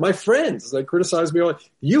plays, is to my friends. They criticize me.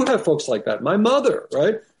 You have folks like that. My mother,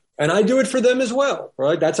 right? And I do it for them as well,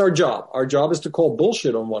 right? That's our job. Our job is to call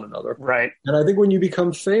bullshit on one another. Right. And I think when you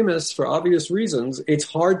become famous for obvious reasons, it's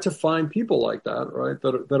hard to find people like that, right?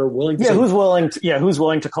 That are willing to who's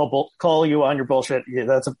willing to call you on your bullshit. Yeah,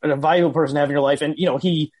 that's a valuable person to have in your life. And,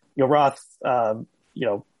 Roth,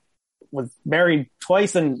 was married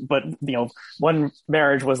twice, but one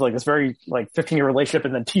marriage was like this very 15-year relationship,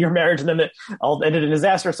 and then 2-year marriage, and then it all ended in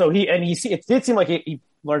disaster. So it did seem like he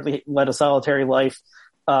largely led a solitary life,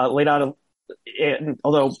 laid out and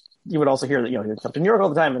although you would also hear that, he would come to New York all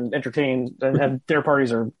the time and entertain and have dinner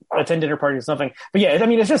parties or attend dinner parties or something. But yeah, I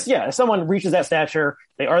mean, it's just, if someone reaches that stature,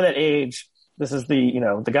 they are that age. This is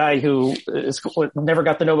the guy who never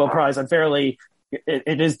got the Nobel Prize unfairly.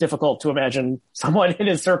 It is difficult to imagine someone in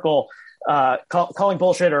his circle calling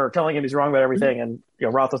bullshit or telling him he's wrong about everything. And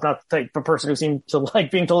Roth was not the type of person who seemed to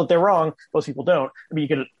like being told that they're wrong. Most people don't. I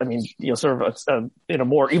mean, sort of in a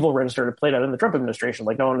more evil register to play out in the Trump administration.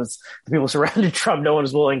 Like, no one is, the people who surrounded Trump, no one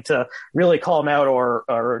was willing to really call him out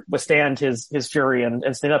or withstand his fury and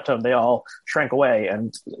stand up to him. They all shrank away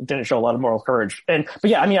and didn't show a lot of moral courage. But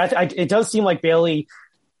yeah, I mean, it does seem like Bailey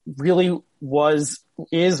really was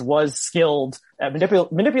skilled at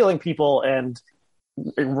manipulating people, and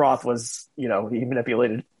Roth was, he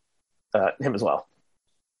manipulated him as well.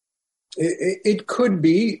 It could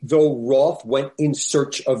be, though Roth went in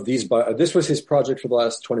search of these. This was his project for the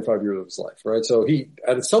last 25 years of his life, right? So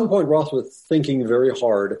at some point, Roth was thinking very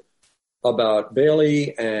hard about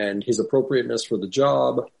Bailey and his appropriateness for the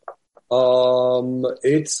job.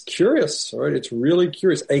 It's curious, right? It's really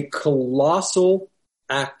curious. A colossal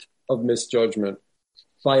act of misjudgment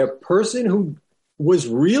by a person who was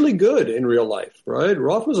really good in real life, right?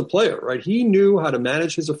 Roth was a player, right? He knew how to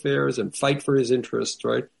manage his affairs and fight for his interests,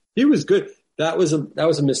 right? He was good. That was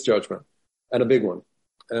a misjudgment, and a big one.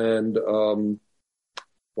 And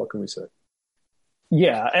what can we say?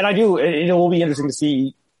 Yeah, and it will be interesting to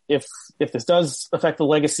see if this does affect the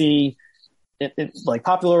legacy, like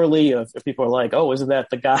popularly, if people are like, oh, isn't that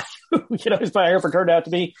the guy who his biographer turned out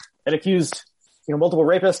to be an accused multiple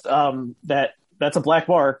rapist? That's a black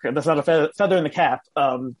mark. That's not a feather in the cap,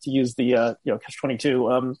 to use the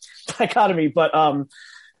catch-22 dichotomy. But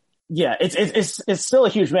yeah, it's still a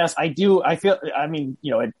huge mess. It's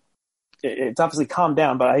obviously calmed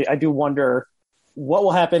down, but I do wonder what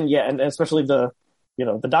will happen. Yeah, and especially the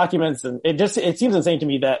documents, and it seems insane to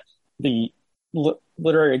me that the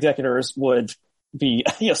literary executors would be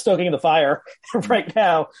stoking the fire right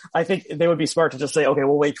now. I think they would be smart to just say, okay,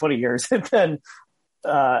 we'll wait 20 years and then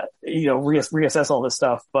reassess all this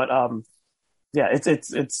stuff. But yeah,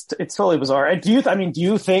 it's totally bizarre. Do you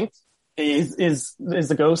think is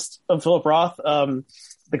the ghost of Philip Roth, the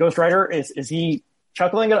ghostwriter, is he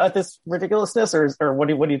chuckling at this ridiculousness, or what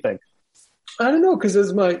do you think? I don't know, because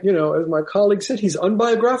as my colleague said, he's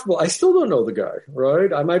unbiographical. I still don't know the guy,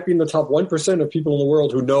 right? I might be in the top 1% of people in the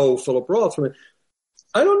world who know Philip Roth.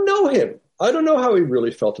 I don't know him. I don't know how he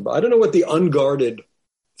really felt about it. I don't know what the unguarded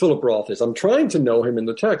Philip Roth is. I'm trying to know him in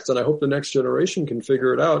the text, and I hope the next generation can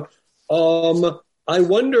figure it out. I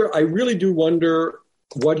really do wonder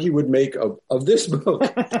what he would make of this book,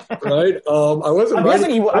 right? I'm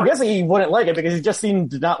guessing he wouldn't like it, because he just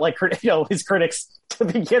seemed to not like his critics to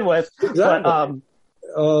begin with. Exactly.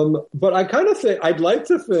 But I kind of think, I'd like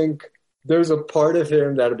to think there's a part of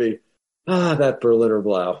him that'd be, that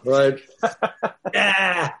Berlinerblau, right?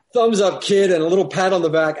 Thumbs up, kid, and a little pat on the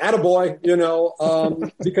back,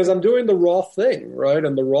 attaboy, because I'm doing the Roth thing, right?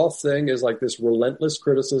 And the Roth thing is like this relentless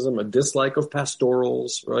criticism, a dislike of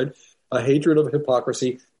pastorals, right? A hatred of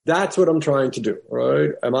hypocrisy. That's what I'm trying to do,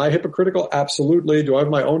 right? Am I hypocritical? Absolutely. Do I have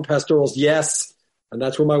my own pastorals? Yes. And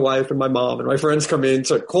that's where my wife and my mom and my friends come in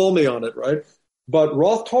to call me on it, right? But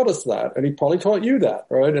Roth taught us that, and he probably taught you that,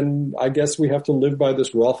 right? And I guess we have to live by this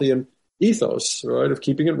Rothian ethos, right, of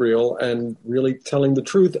keeping it real and really telling the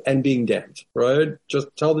truth and being damned, right?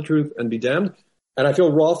 Just tell the truth and be damned. And I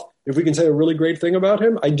feel Roth, if we can say a really great thing about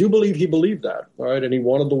him, I do believe he believed that, right? And he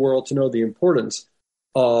wanted the world to know the importance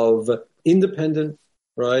of independent,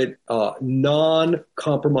 right,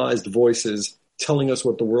 non-compromised voices telling us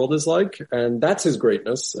what the world is like. And that's his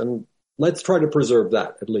greatness. And let's try to preserve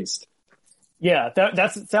that, at least. Yeah,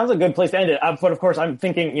 that sounds a good place to end it. But of course, I'm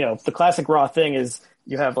thinking, the classic Roth thing is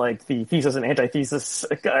you have like the thesis and antithesis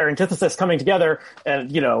or antithesis coming together.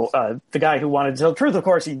 And, the guy who wanted to tell the truth, of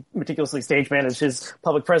course, he meticulously stage managed his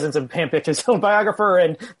public presence and handpicked his own biographer,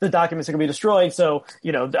 and the documents are going to be destroyed. So,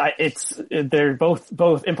 they're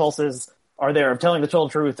both impulses are there of telling the total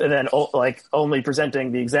truth and then like only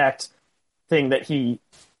presenting the exact thing that he,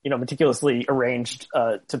 meticulously arranged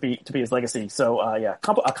to be his legacy. So a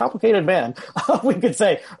complicated man, we could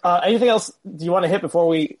say. Anything else do you want to hit before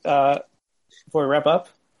we wrap up?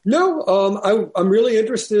 No, I'm really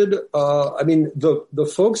interested.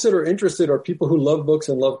 The folks that are interested are people who love books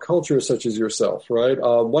and love culture, such as yourself, right?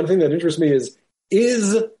 One thing that interests me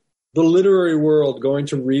is the literary world going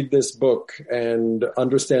to read this book and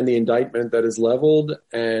understand the indictment that is leveled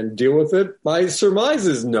and deal with it? My surmise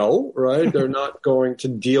is no, right? They're not going to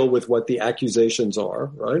deal with what the accusations are,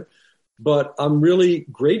 right? But I'm really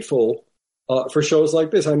grateful for shows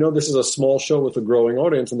like this. I know this is a small show with a growing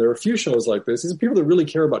audience, and there are a few shows like this. These are people that really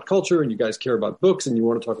care about culture, and you guys care about books, and you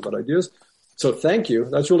want to talk about ideas. So thank you.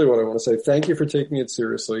 That's really what I want to say. Thank you for taking it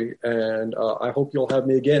seriously, and I hope you'll have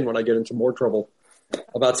me again when I get into more trouble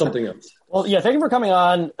about something else. Well, yeah, thank you for coming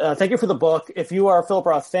on. Thank you for the book. If you are a Philip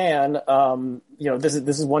Roth fan, this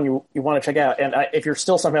is one you want to check out. And if you're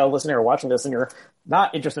still somehow listening or watching this and you're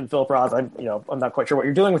not interested in Philip Roth, I'm not quite sure what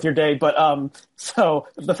you're doing with your day. But so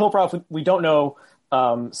the Philip Roth We Don't Know,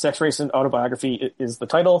 Sex, Race, and Autobiography is the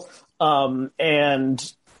title.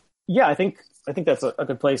 And yeah, I think that's a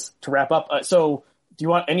good place to wrap up. So do you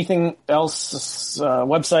want anything else,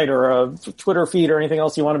 website or a Twitter feed or anything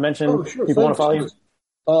else you want to mention? Oh, sure. People want to follow you?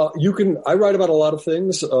 I write about a lot of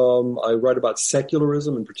things. I write about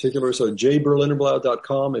secularism in particular. So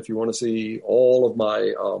jberlinerblau.com, if you want to see all of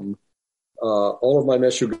my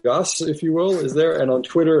meshugas, if you will, is there. And on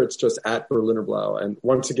Twitter, it's just @Berlinerblau. And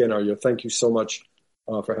once again, Aryeh, thank you so much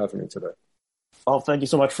for having me today. Well, thank you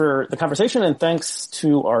so much for the conversation, and thanks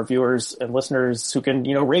to our viewers and listeners who can,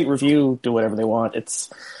 rate, review, do whatever they want. It's,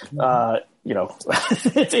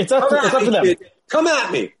 it's up to them. Come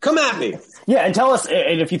at me. Yeah, and tell us,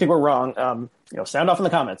 and if you think we're wrong, sound off in the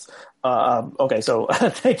comments. Okay, so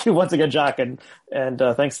thank you once again, Jacques, and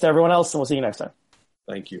thanks to everyone else, and we'll see you next time.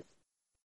 Thank you.